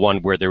was the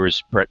one where there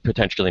was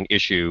potentially an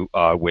issue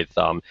with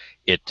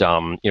it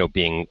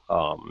being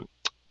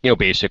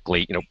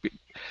basically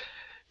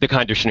the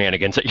kind of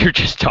shenanigans that you're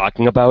just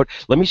talking about.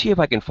 Let me see if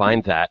I can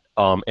find that,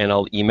 and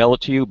I'll email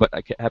it to you. But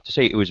I have to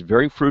say it was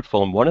very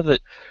fruitful. And one of the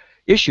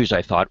issues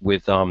I thought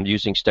with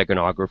using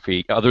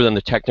steganography, other than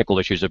the technical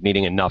issues of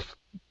needing enough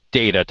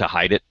data to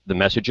hide the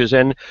messages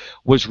in,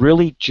 was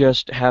really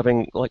just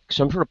having like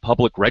some sort of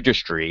public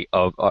registry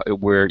of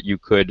where you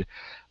could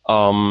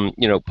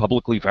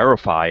publicly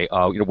verify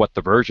what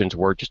the versions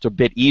were, just a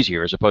bit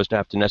easier, as opposed to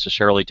have to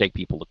necessarily take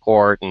people to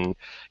court. And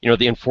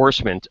the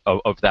enforcement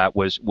of that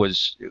was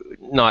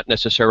not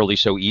necessarily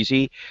so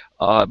easy.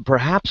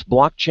 Perhaps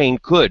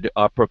blockchain could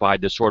provide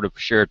this sort of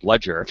shared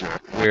ledger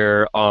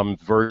where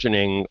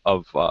versioning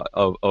of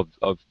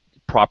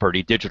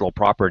property, digital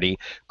property,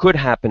 could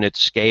happen at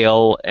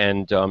scale,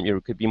 and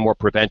it could be more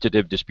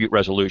preventative dispute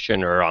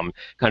resolution or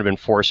kind of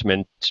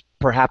enforcement,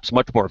 perhaps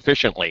much more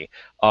efficiently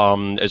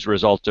as a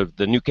result of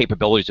the new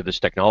capabilities of this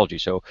technology.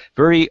 So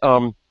very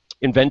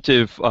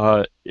inventive,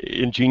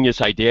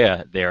 ingenious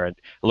idea there, and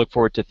I look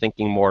forward to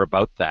thinking more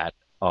about that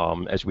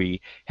as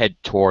we head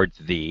towards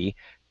the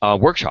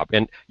workshop.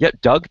 And yeah,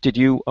 Doug, did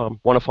you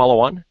want to follow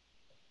on?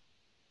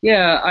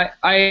 Yeah,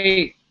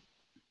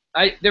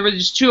 there were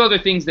just two other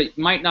things that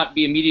might not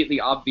be immediately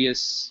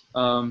obvious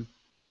in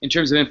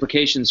terms of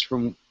implications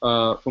from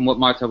what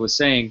Marta was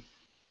saying,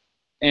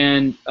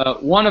 and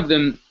one of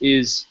them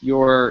is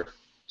your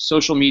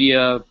social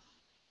media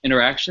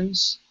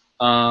interactions.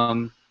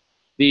 A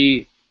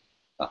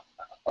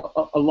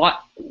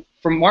lot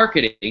from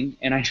marketing,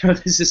 and I know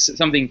this is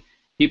something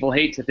people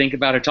hate to think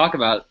about or talk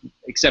about,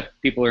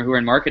 except people who are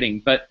in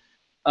marketing, but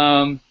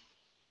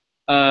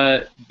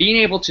being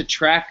able to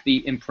track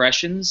the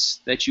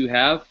impressions that you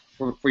have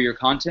for your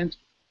content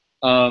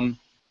as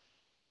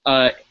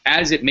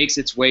it makes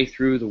its way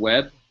through the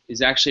web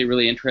is actually a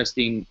really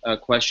interesting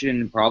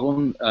question and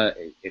problem.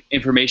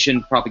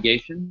 Information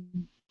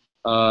propagation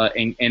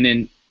and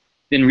then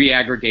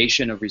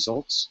reaggregation of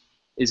results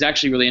is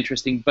actually really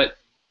interesting. But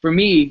for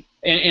me,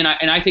 and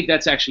I think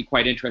that's actually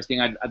quite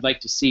interesting. I'd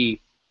like to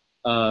see.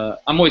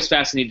 I'm always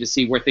fascinated to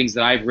see where things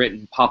that I've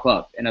written pop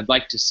up, and I'd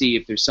like to see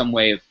if there's some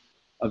way of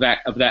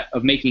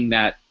making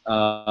that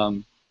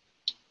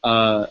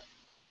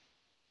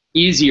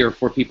easier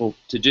for people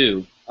to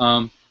do.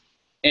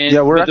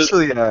 Yeah, we're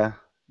actually,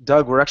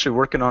 Doug, we're actually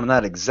working on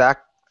that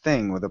exact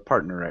thing with a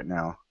partner right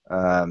now.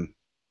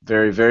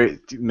 Very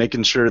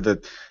making sure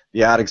that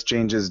the ad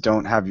exchanges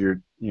don't have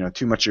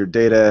too much of your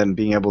data, and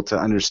being able to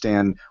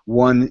understand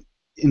one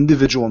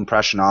individual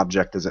impression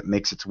object as it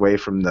makes its way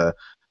from the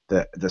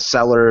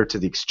seller to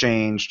the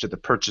exchange to the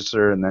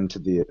purchaser and then to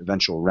the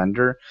eventual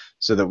render,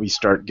 so that we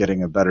start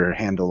getting a better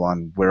handle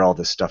on where all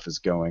this stuff is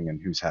going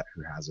and who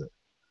has it.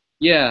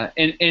 Yeah,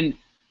 and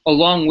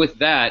along with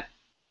that,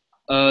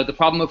 the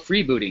problem of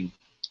freebooting.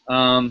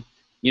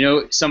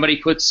 Somebody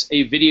puts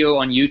a video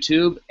on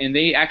YouTube and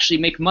they actually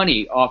make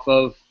money off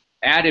of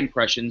ad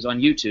impressions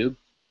on YouTube,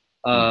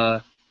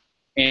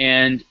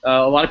 and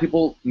a lot of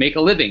people make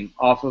a living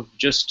off of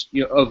just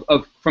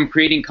from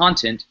creating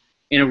content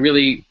in a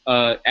really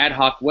ad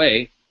hoc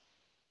way,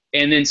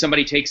 and then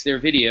somebody takes their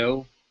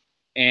video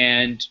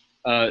and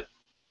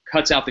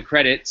cuts out the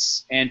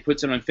credits and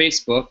puts it on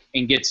Facebook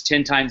and gets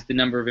 10 times the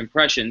number of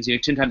impressions,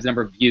 10 times the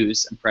number of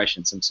views,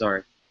 impressions, I'm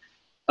sorry,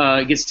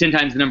 gets 10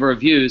 times the number of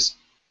views,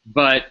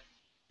 but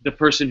the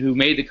person who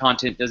made the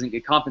content doesn't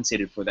get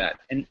compensated for that.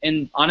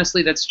 And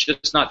honestly, that's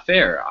just not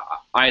fair.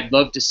 I'd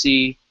love to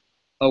see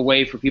a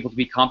way for people to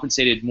be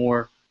compensated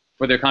more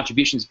for their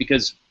contributions,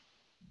 because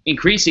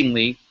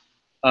increasingly,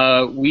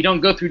 we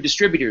don't go through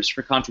distributors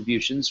for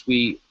contributions.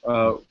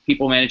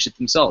 People manage it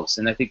themselves,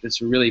 and I think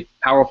that's a really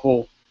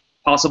powerful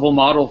possible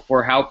model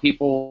for how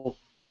people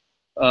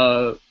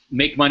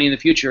make money in the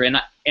future.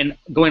 And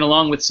going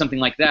along with something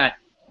like that,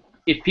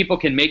 if people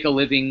can make a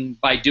living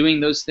by doing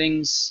those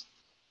things,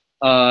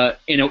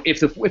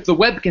 if the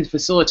web can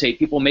facilitate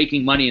people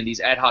making money in these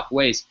ad hoc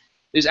ways,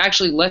 there's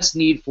actually less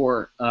need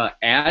for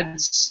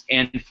ads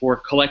and for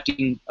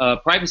collecting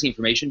privacy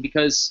information,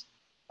 because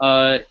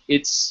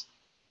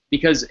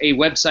because a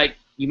website,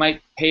 you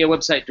might pay a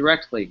website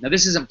directly. Now,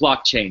 this isn't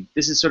blockchain.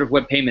 This is sort of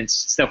web payments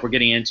stuff we're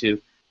getting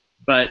into.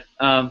 But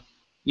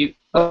you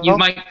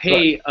might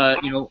pay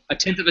a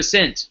tenth of a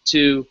cent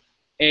to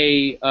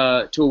a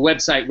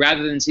website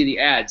rather than see the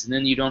ads, and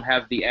then you don't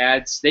have the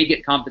ads. They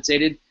get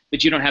compensated,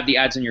 but you don't have the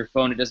ads on your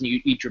phone. It doesn't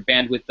eat your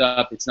bandwidth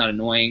up. It's not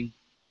annoying.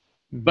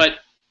 Mm-hmm. But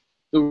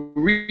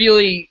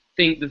the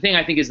thing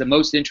I think is the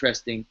most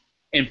interesting,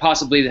 and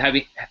possibly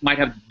might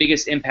have the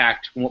biggest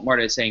impact from what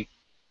Marta is saying,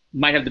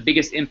 might have the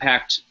biggest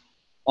impact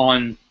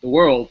on the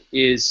world,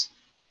 is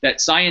that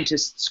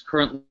scientists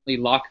currently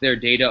lock their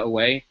data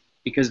away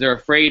because they're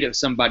afraid of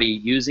somebody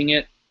using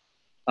it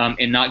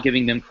and not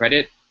giving them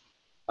credit.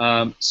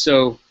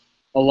 So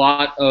a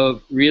lot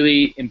of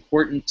really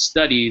important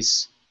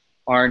studies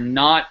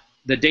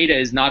the data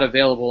is not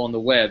available on the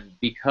web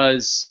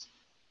because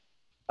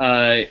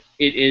it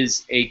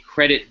is a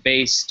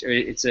credit-based, or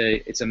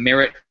it's a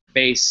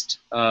merit-based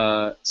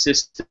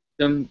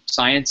system.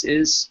 Science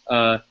is.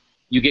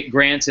 You get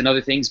grants and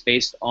other things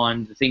based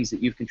on the things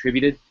that you've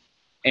contributed.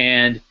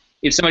 And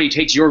if somebody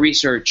takes your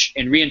research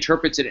and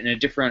reinterprets it in a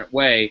different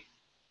way,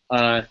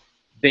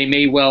 they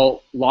may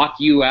well lock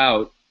you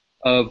out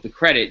of the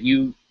credit.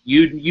 You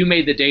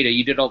made the data,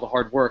 you did all the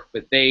hard work,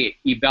 but they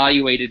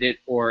evaluated it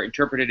or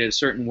interpreted it a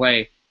certain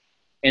way,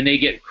 and they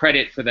get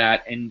credit for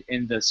that. And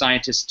the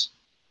scientist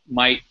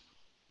might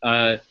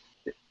be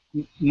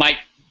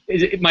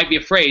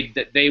afraid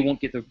that they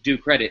won't get the due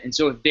credit. And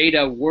so if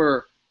data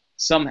were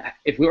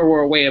if there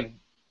were a way of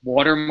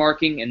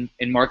watermarking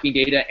and marking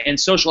data and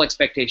social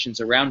expectations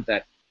around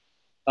that,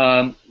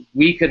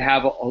 we could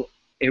have a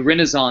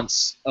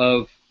renaissance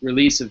of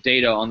release of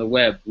data on the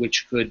web,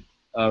 which could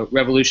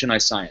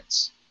revolutionize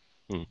science.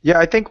 Yeah,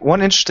 I think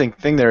one interesting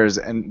thing there is,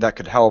 and that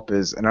could help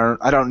is, and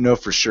I don't know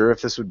for sure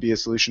if this would be a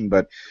solution,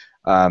 but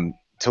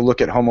to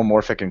look at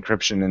homomorphic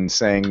encryption and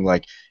saying,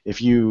 like,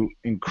 if you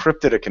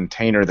encrypted a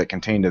container that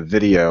contained a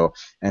video,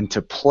 and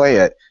to play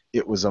it,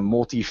 it was a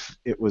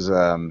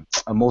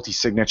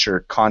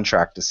multi-signature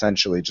contract,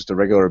 essentially, just a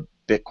regular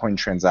Bitcoin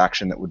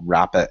transaction that would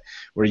wrap it,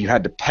 where you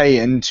had to pay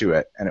into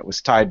it, and it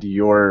was tied to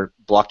your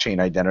blockchain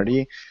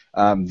identity.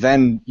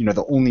 Then,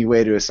 the only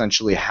way to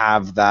essentially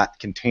have that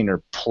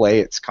container play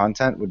its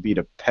content would be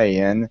to pay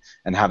in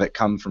and have it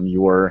come from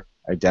your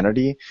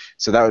identity.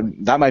 So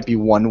that might be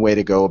one way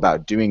to go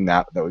about doing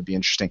that. That would be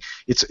interesting.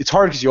 It's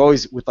hard because you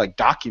always, with like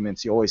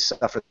documents, you always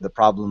suffer the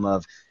problem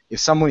of, if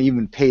someone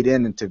even paid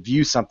in and to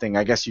view something,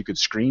 I guess you could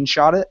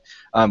screenshot it,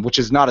 which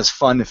is not as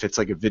fun if it's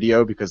like a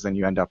video, because then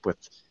you end up with,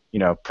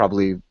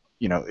 probably,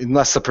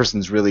 unless the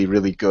person's really,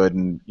 really good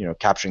and,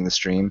 capturing the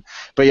stream.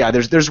 But yeah,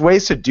 there's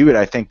ways to do it,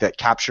 I think, that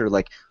capture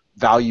like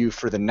value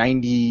for the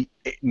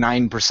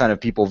 99%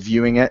 of people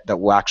viewing it that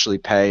will actually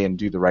pay and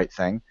do the right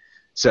thing.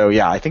 So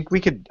yeah, I think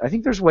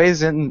there's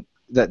ways in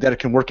that it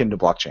can work into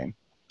blockchain.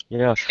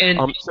 Yeah.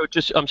 So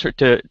just sorry,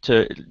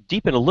 to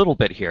deepen a little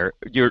bit here,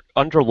 your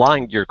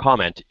underlying your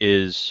comment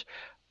is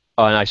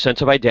a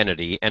sense of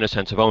identity and a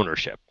sense of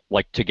ownership,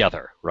 like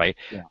together, right?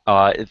 Yeah.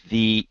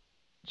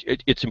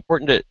 It's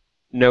important to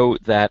know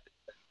that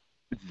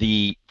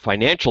the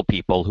financial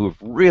people who have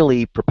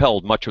really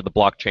propelled much of the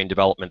blockchain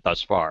development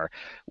thus far,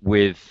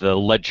 with the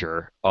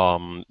ledger,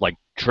 like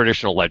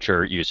traditional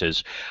ledger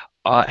uses,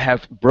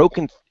 have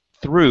broken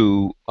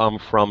through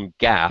from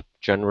GAAP,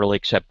 generally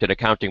accepted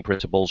accounting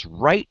principles,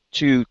 right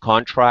to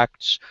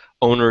contracts,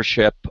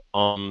 ownership,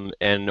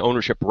 and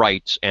ownership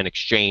rights and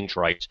exchange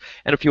rights,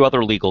 and a few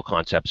other legal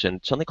concepts,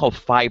 and something called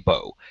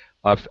FIBO,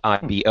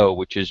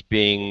 which is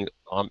being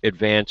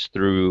advanced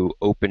through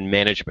Open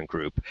Management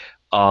Group,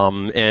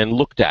 and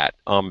looked at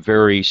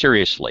very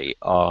seriously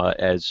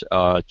as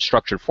a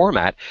structured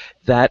format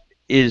that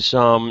is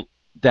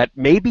that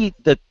may be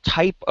the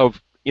type of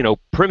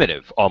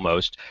primitive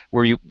almost,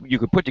 where you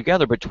could put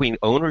together between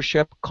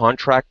ownership,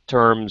 contract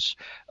terms,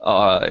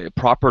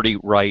 property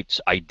rights,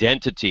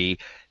 identity,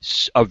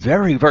 a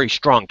very, very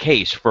strong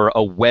case for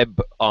a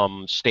web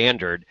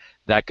standard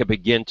that could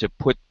begin to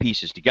put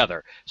pieces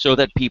together so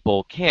that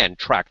people can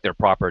track their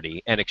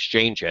property and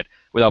exchange it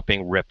without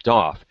being ripped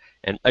off.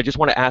 And I just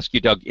want to ask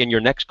you, Doug, in your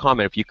next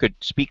comment, if you could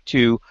speak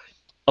to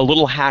a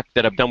little hack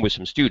that I've done with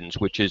some students,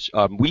 which is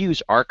we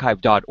use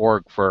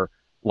archive.org for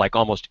like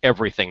almost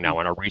everything now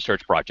in our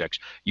research projects.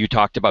 You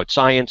talked about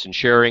science and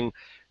sharing.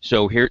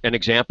 So here, an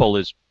example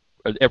is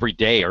every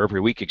day or every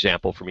week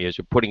example for me is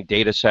putting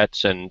data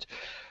sets and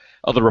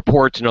other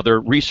reports and other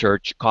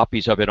research,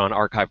 copies of it on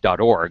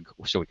archive.org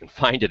so we can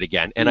find it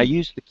again. And I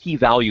use the key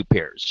value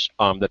pairs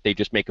that they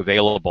just make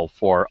available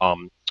for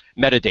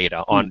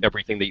metadata on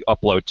everything that you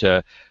upload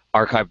to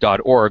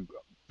archive.org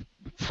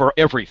for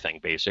everything,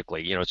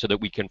 basically, so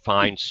that we can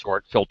find,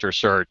 sort, filter,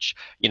 search,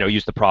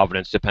 use the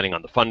provenance depending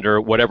on the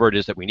funder, whatever it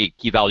is that we need.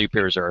 Key value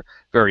pairs are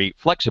very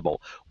flexible.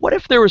 What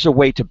if there was a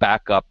way to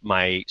back up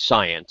my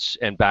science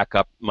and back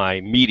up my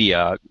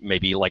media,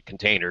 maybe like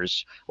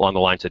containers, along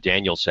the lines that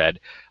Daniel said,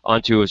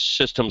 onto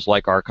systems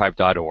like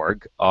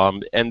archive.org?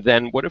 And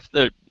then what if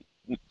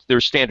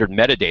there's standard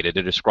metadata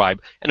to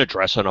describe an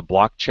address on a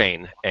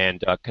blockchain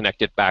and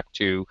connect it back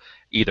to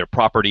either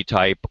property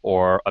type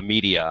or a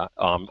media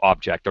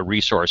object, a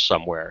resource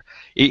somewhere.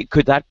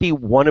 Could that be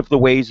one of the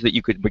ways that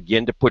you could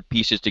begin to put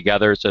pieces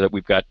together so that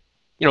we've got,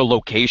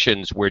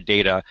 locations where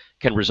data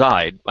can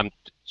reside? I'm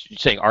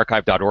saying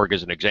archive.org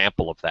is an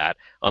example of that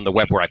on the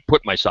web where I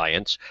put my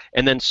science.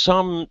 And then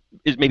some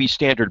is maybe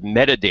standard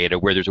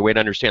metadata where there's a way to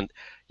understand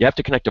you have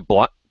to connect a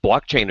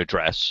blockchain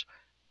address,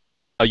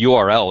 a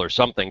URL or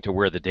something to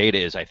where the data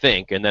is, I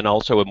think, and then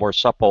also a more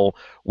supple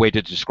way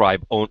to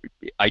describe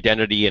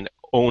identity and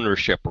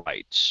ownership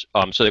rights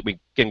so that we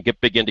can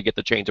begin to get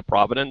the chains of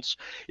provenance.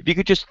 If you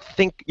could just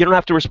think, you don't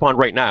have to respond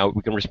right now,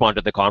 we can respond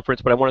at the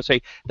conference, but I want to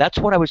say that's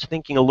what I was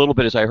thinking a little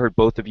bit as I heard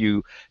both of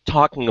you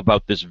talking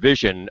about this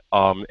vision,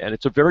 and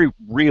it's a very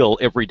real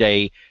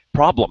everyday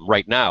problem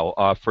right now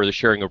for the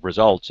sharing of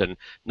results and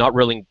not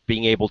really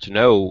being able to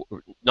know,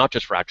 not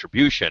just for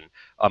attribution,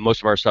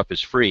 most of our stuff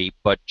is free,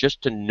 but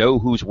just to know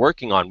who's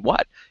working on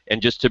what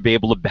and just to be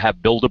able to have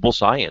buildable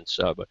science.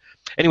 But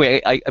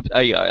anyway,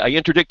 I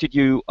interdicted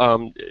you,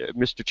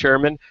 Mr.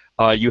 Chairman.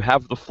 You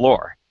have the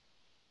floor.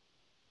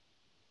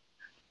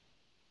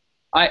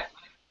 I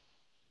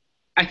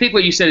think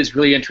what you said is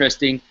really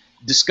interesting.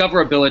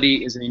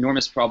 Discoverability is an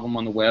enormous problem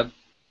on the web.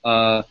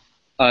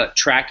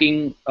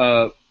 Tracking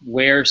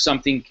where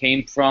something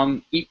came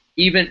from,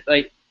 even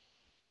like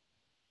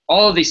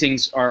all of these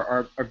things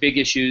are big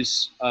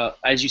issues.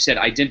 As you said,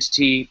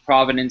 identity,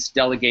 provenance,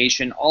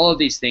 delegation, all of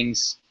these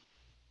things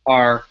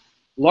are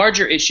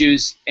larger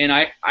issues. And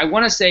I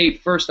want to say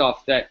first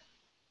off that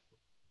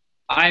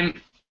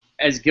I'm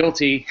as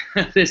guilty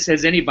of this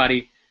as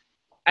anybody.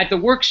 At the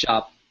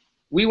workshop,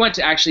 we want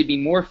to actually be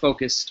more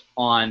focused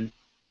on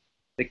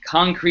the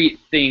concrete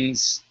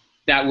things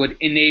that would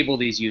enable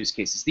these use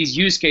cases. These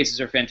use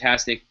cases are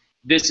fantastic.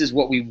 This is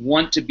what we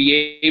want to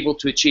be able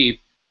to achieve.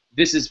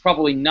 This is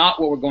probably not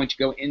what we're going to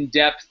go in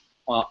depth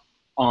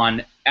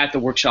on at the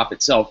workshop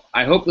itself.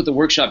 I hope what the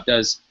workshop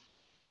does,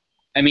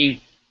 I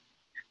mean,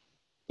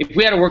 if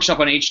we had a workshop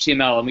on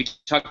HTML and we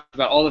talked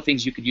about all the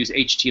things you could use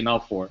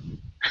HTML for,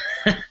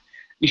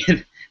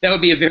 that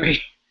would be a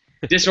very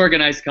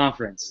disorganized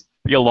conference.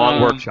 Be a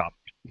long workshop.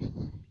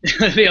 It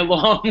would be a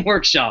long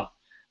workshop.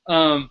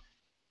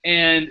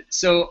 And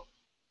so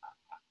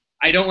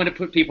I don't want to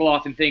put people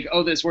off and think,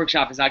 oh, this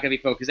workshop is not going to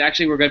be focused.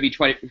 Actually, we're going to be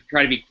try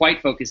to be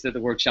quite focused at the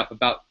workshop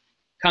about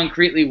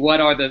concretely what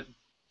are the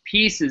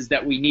pieces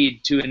that we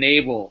need to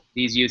enable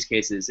these use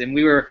cases. And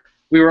we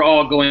were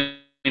all going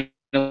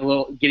a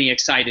little getting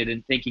excited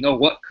and thinking, oh,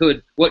 what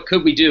could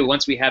we do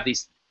once we have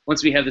this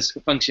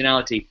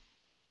functionality?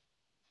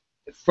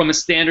 From a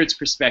standards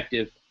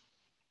perspective,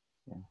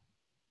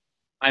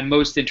 I'm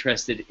most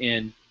interested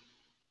in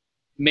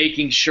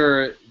making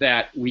sure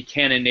that we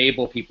can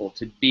enable people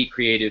to be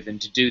creative and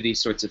to do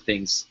these sorts of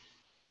things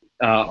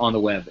on the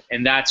web.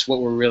 And that's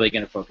what we're really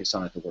going to focus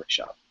on at the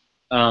workshop.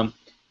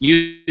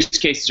 Use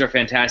cases are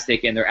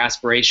fantastic and they're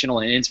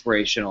aspirational and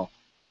inspirational,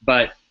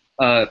 but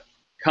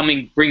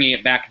bringing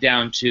it back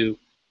down to,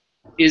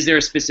 is there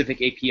a specific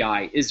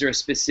API? Is there a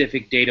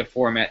specific data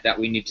format that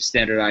we need to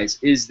standardize?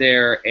 Is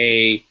there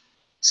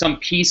some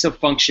piece of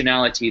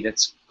functionality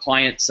that's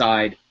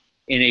client-side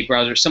in a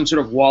browser, some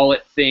sort of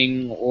wallet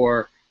thing,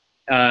 or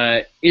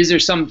is there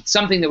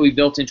something that we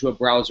built into a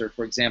browser,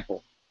 for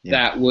example,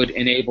 that would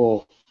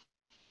enable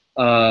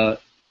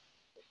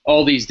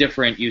all these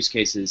different use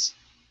cases?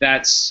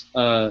 That's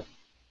the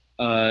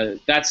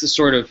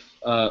sort of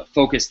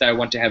focus that I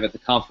want to have at the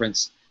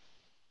conference.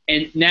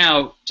 And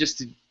now, just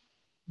to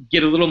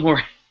get a little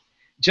more,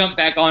 jump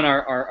back on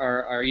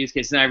our use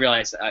cases, and I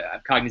realize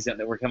I'm cognizant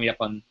that we're coming up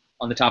on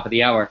the top of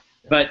the hour,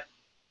 but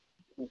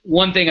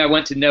one thing I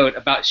want to note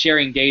about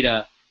sharing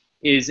data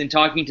is in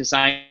talking to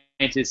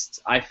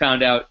scientists, I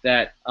found out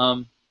that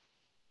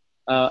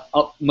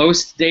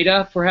most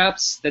data,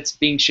 perhaps, that's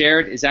being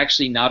shared is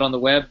actually not on the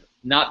web,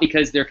 not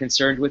because they're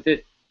concerned with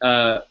it,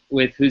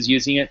 with who's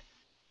using it,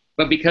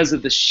 but because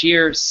of the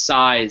sheer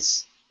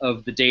size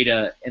of the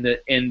data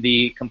and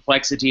the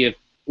complexity of,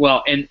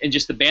 and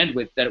just the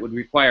bandwidth that it would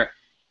require.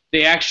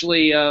 They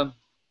actually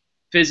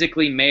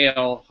physically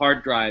mail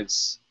hard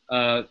drives.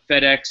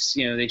 FedEx,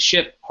 they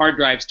ship hard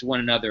drives to one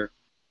another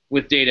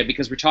with data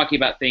because we're talking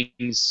about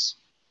things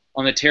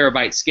on the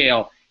terabyte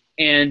scale,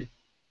 and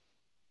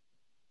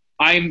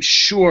I'm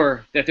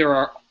sure that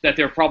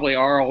there probably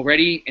are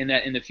already, and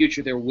that in the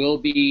future there will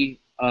be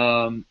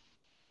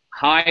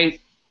high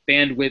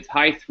bandwidth,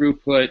 high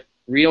throughput,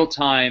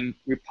 real-time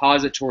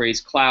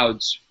repositories,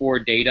 clouds for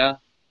data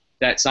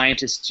that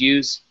scientists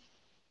use.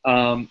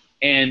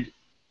 And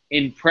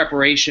in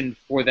preparation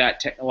for that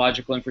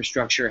technological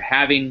infrastructure,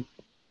 having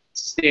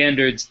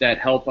standards that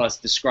help us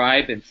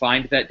describe and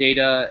find that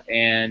data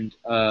and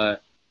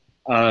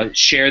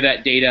share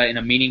that data in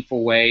a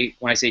meaningful way.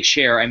 When I say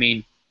share, I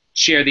mean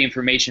share the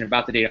information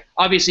about the data.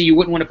 Obviously, you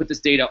wouldn't want to put this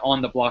data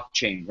on the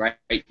blockchain, right?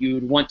 You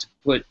would want to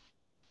put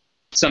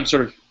some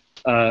sort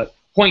of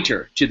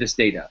pointer to this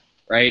data,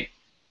 right?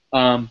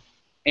 And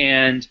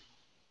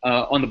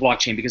on the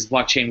blockchain, because the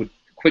blockchain would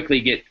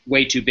quickly get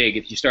way too big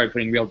if you started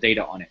putting real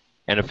data on it.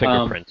 And a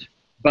fingerprint.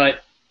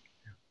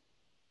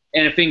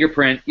 And a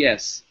fingerprint,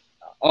 yes.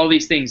 All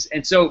these things.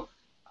 And so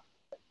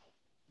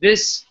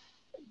these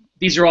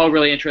are all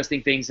really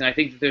interesting things, and I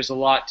think that there's a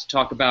lot to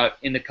talk about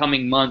in the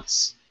coming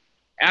months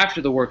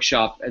after the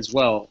workshop as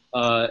well.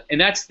 And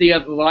that's the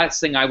last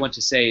thing I want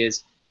to say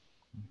is,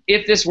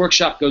 if this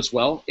workshop goes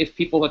well, if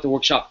people at the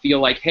workshop feel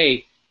like,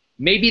 hey,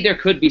 maybe there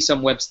could be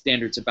some web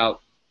standards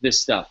about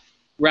this stuff,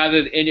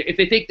 and if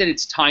they think that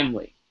it's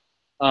timely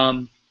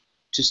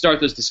to start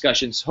those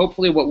discussions,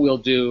 hopefully what we'll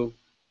do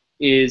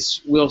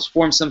is we'll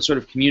form some sort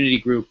of community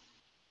group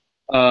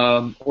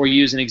or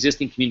use an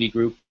existing community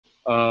group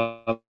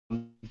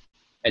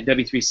at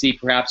W3C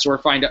perhaps, or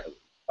find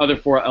other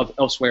fora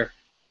elsewhere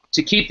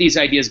to keep these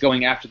ideas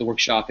going after the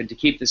workshop and to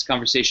keep this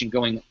conversation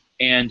going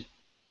and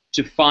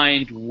to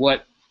find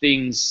what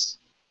things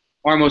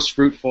are most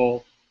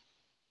fruitful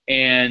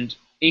and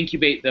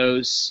incubate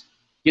those,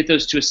 get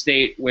those to a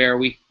state where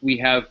we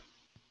have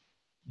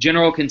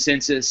general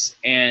consensus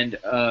and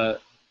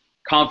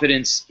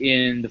confidence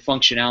in the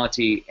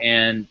functionality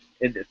and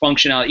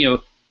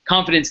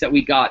confidence that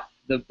we got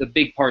the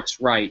big parts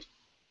right,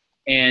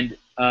 and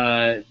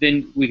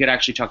then we could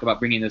actually talk about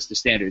bringing those to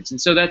standards. And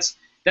so that's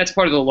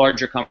part of the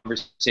larger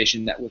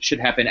conversation that should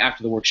happen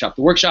after the workshop.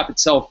 The workshop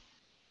itself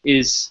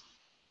is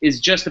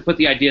just to put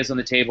the ideas on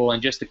the table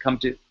and just to come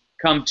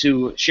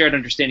to shared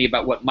understanding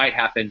about what might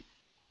happen,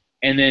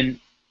 and then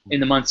in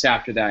the months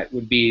after that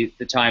would be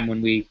the time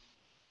when we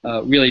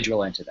really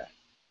drill into that.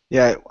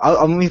 Yeah,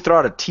 I'll let me throw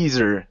out a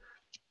teaser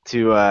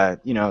to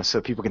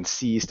so people can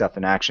see stuff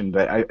in action.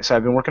 But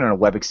I've been working on a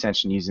web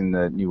extension using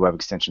the new web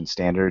extension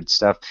standard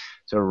stuff,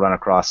 so it'll run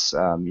across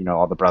all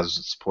the browsers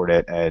that support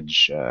it,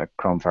 Edge,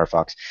 Chrome,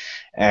 Firefox,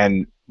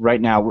 and right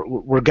now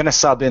we're going to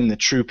sub in the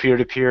true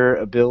peer-to-peer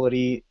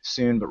ability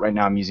soon. But right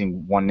now I'm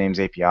using OneName's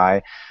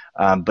API,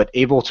 but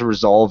able to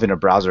resolve in a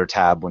browser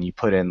tab when you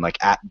put in like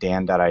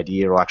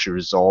 @dan.id, it'll actually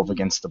resolve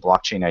against the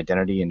blockchain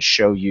identity and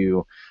show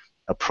you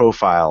a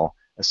profile.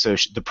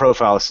 The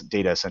profile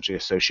data essentially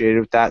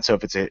associated with that. So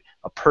if it's a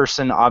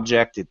person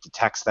object, it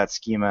detects that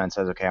schema and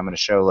says, okay, I'm going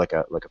to show like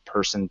a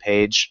person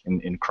page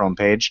in Chrome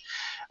page,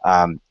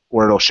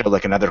 or it'll show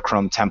like another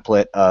Chrome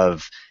template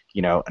of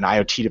an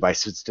IoT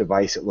device. If it's a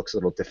device, it looks a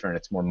little different.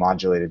 It's more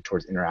modulated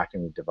towards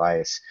interacting with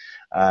device.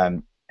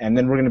 And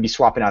then we're going to be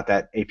swapping out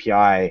that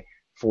API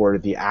for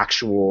the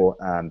actual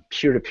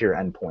peer-to-peer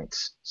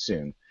endpoints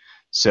soon.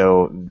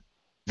 So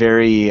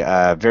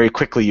very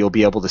quickly you'll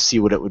be able to see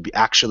what it would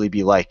actually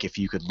be like if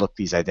you could look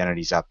these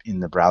identities up in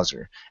the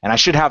browser. And I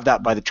should have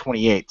that by the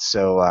 28th,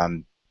 so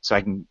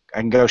I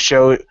can go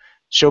show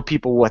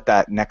people what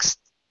that next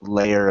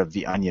layer of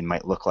the onion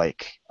might look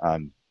like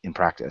in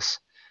practice.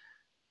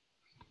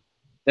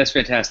 That's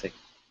fantastic.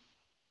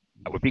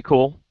 That would be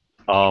cool.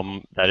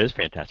 That is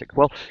fantastic.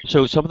 Well,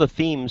 so some of the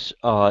themes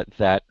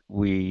that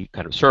we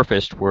kind of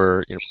surfaced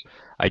were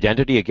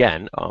identity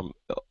again,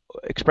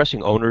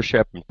 expressing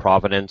ownership and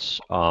provenance,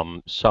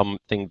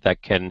 something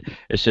that can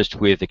assist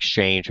with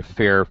exchange, a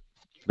fair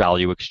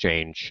value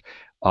exchange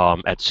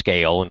at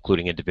scale,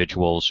 including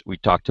individuals. We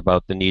talked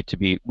about the need to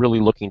be really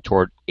looking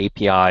toward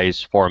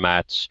APIs,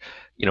 formats,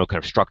 kind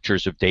of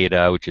structures of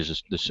data, which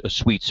is a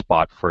sweet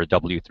spot for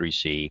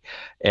W3C,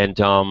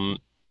 and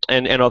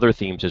other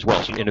themes as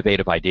well, some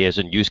innovative ideas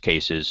and use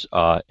cases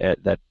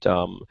that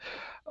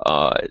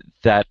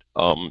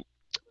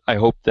I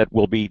hope that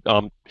we'll be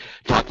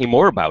talking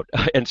more about.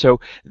 And so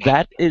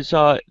that is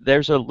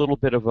there's a little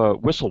bit of a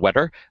whistle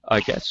wetter, I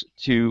guess,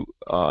 to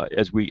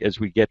as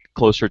we get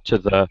closer to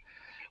the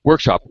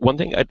workshop. One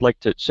thing I'd like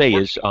to say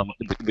is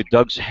with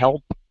Doug's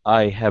help,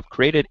 I have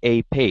created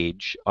a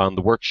page on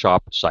the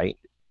workshop site.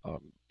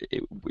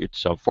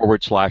 It's a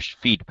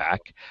 /feedback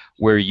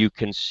where you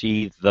can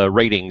see the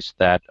ratings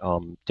that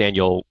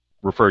Daniel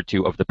referred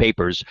to of the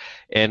papers,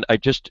 and I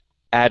just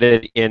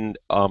added in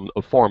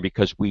a form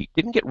because we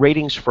didn't get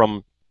ratings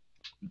from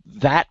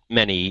that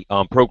many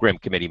program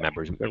committee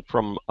members. We got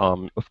from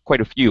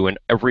quite a few, and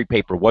every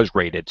paper was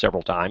rated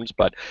several times.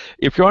 But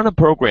if you're on a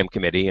program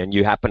committee and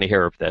you happen to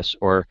hear of this,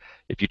 or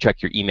if you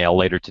check your email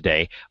later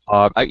today.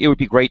 It would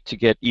be great to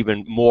get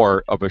even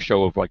more of a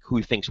show of like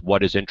who thinks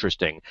what is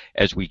interesting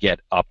as we get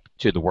up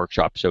to the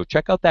workshop. So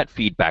check out that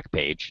feedback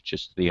page.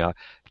 Just the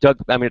Doug,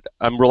 I mean,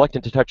 I'm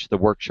reluctant to touch the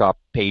workshop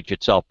page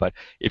itself, but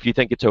if you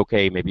think it's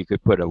okay, maybe you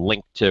could put a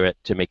link to it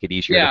to make it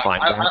easier to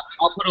find that.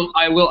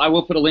 I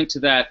will put a link to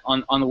that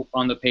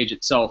on the page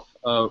itself,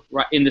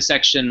 right in the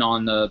section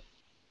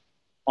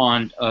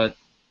on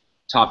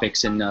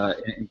topics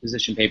and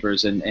position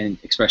papers and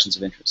expressions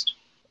of interest.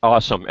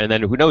 Awesome. And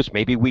then who knows,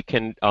 maybe we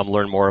can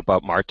learn more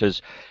about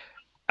Marta's,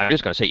 I'm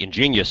just going to say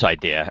ingenious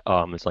idea.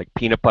 It's like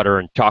peanut butter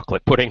and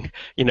chocolate, putting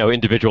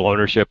individual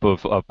ownership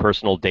of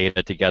personal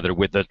data together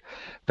with the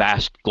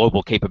vast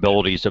global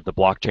capabilities of the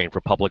blockchain for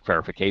public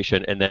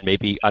verification. And then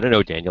maybe, I don't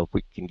know, Daniel, if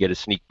we can get a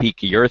sneak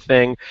peek of your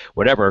thing,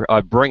 whatever,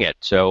 bring it.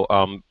 So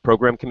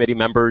program committee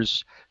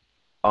members,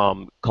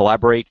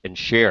 collaborate and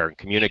share and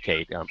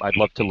communicate. I'd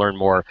love to learn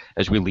more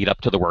as we lead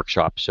up to the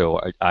workshop.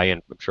 So I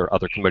and I'm sure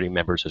other committee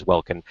members as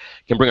well can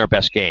bring our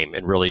best game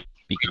and really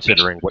be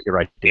considering what your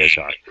ideas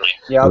are.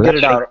 Yeah, I'll get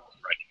it out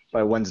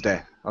by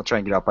Wednesday. I'll try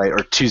and get it out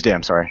or Tuesday,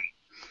 I'm sorry.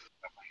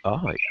 Oh,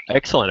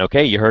 excellent.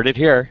 Okay, you heard it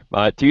here.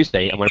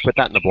 Tuesday, I'm going to put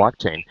that in the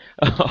blockchain.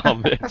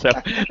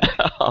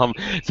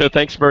 So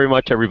thanks very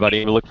much,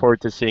 everybody. We look forward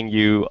to seeing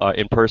you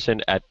in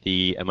person at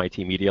the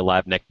MIT Media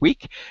Lab next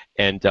week.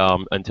 And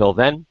until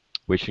then,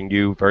 wishing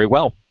you very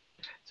well.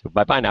 So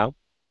bye-bye now.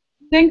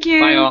 Thank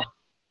you. Bye all.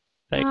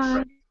 Thanks.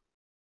 Bye.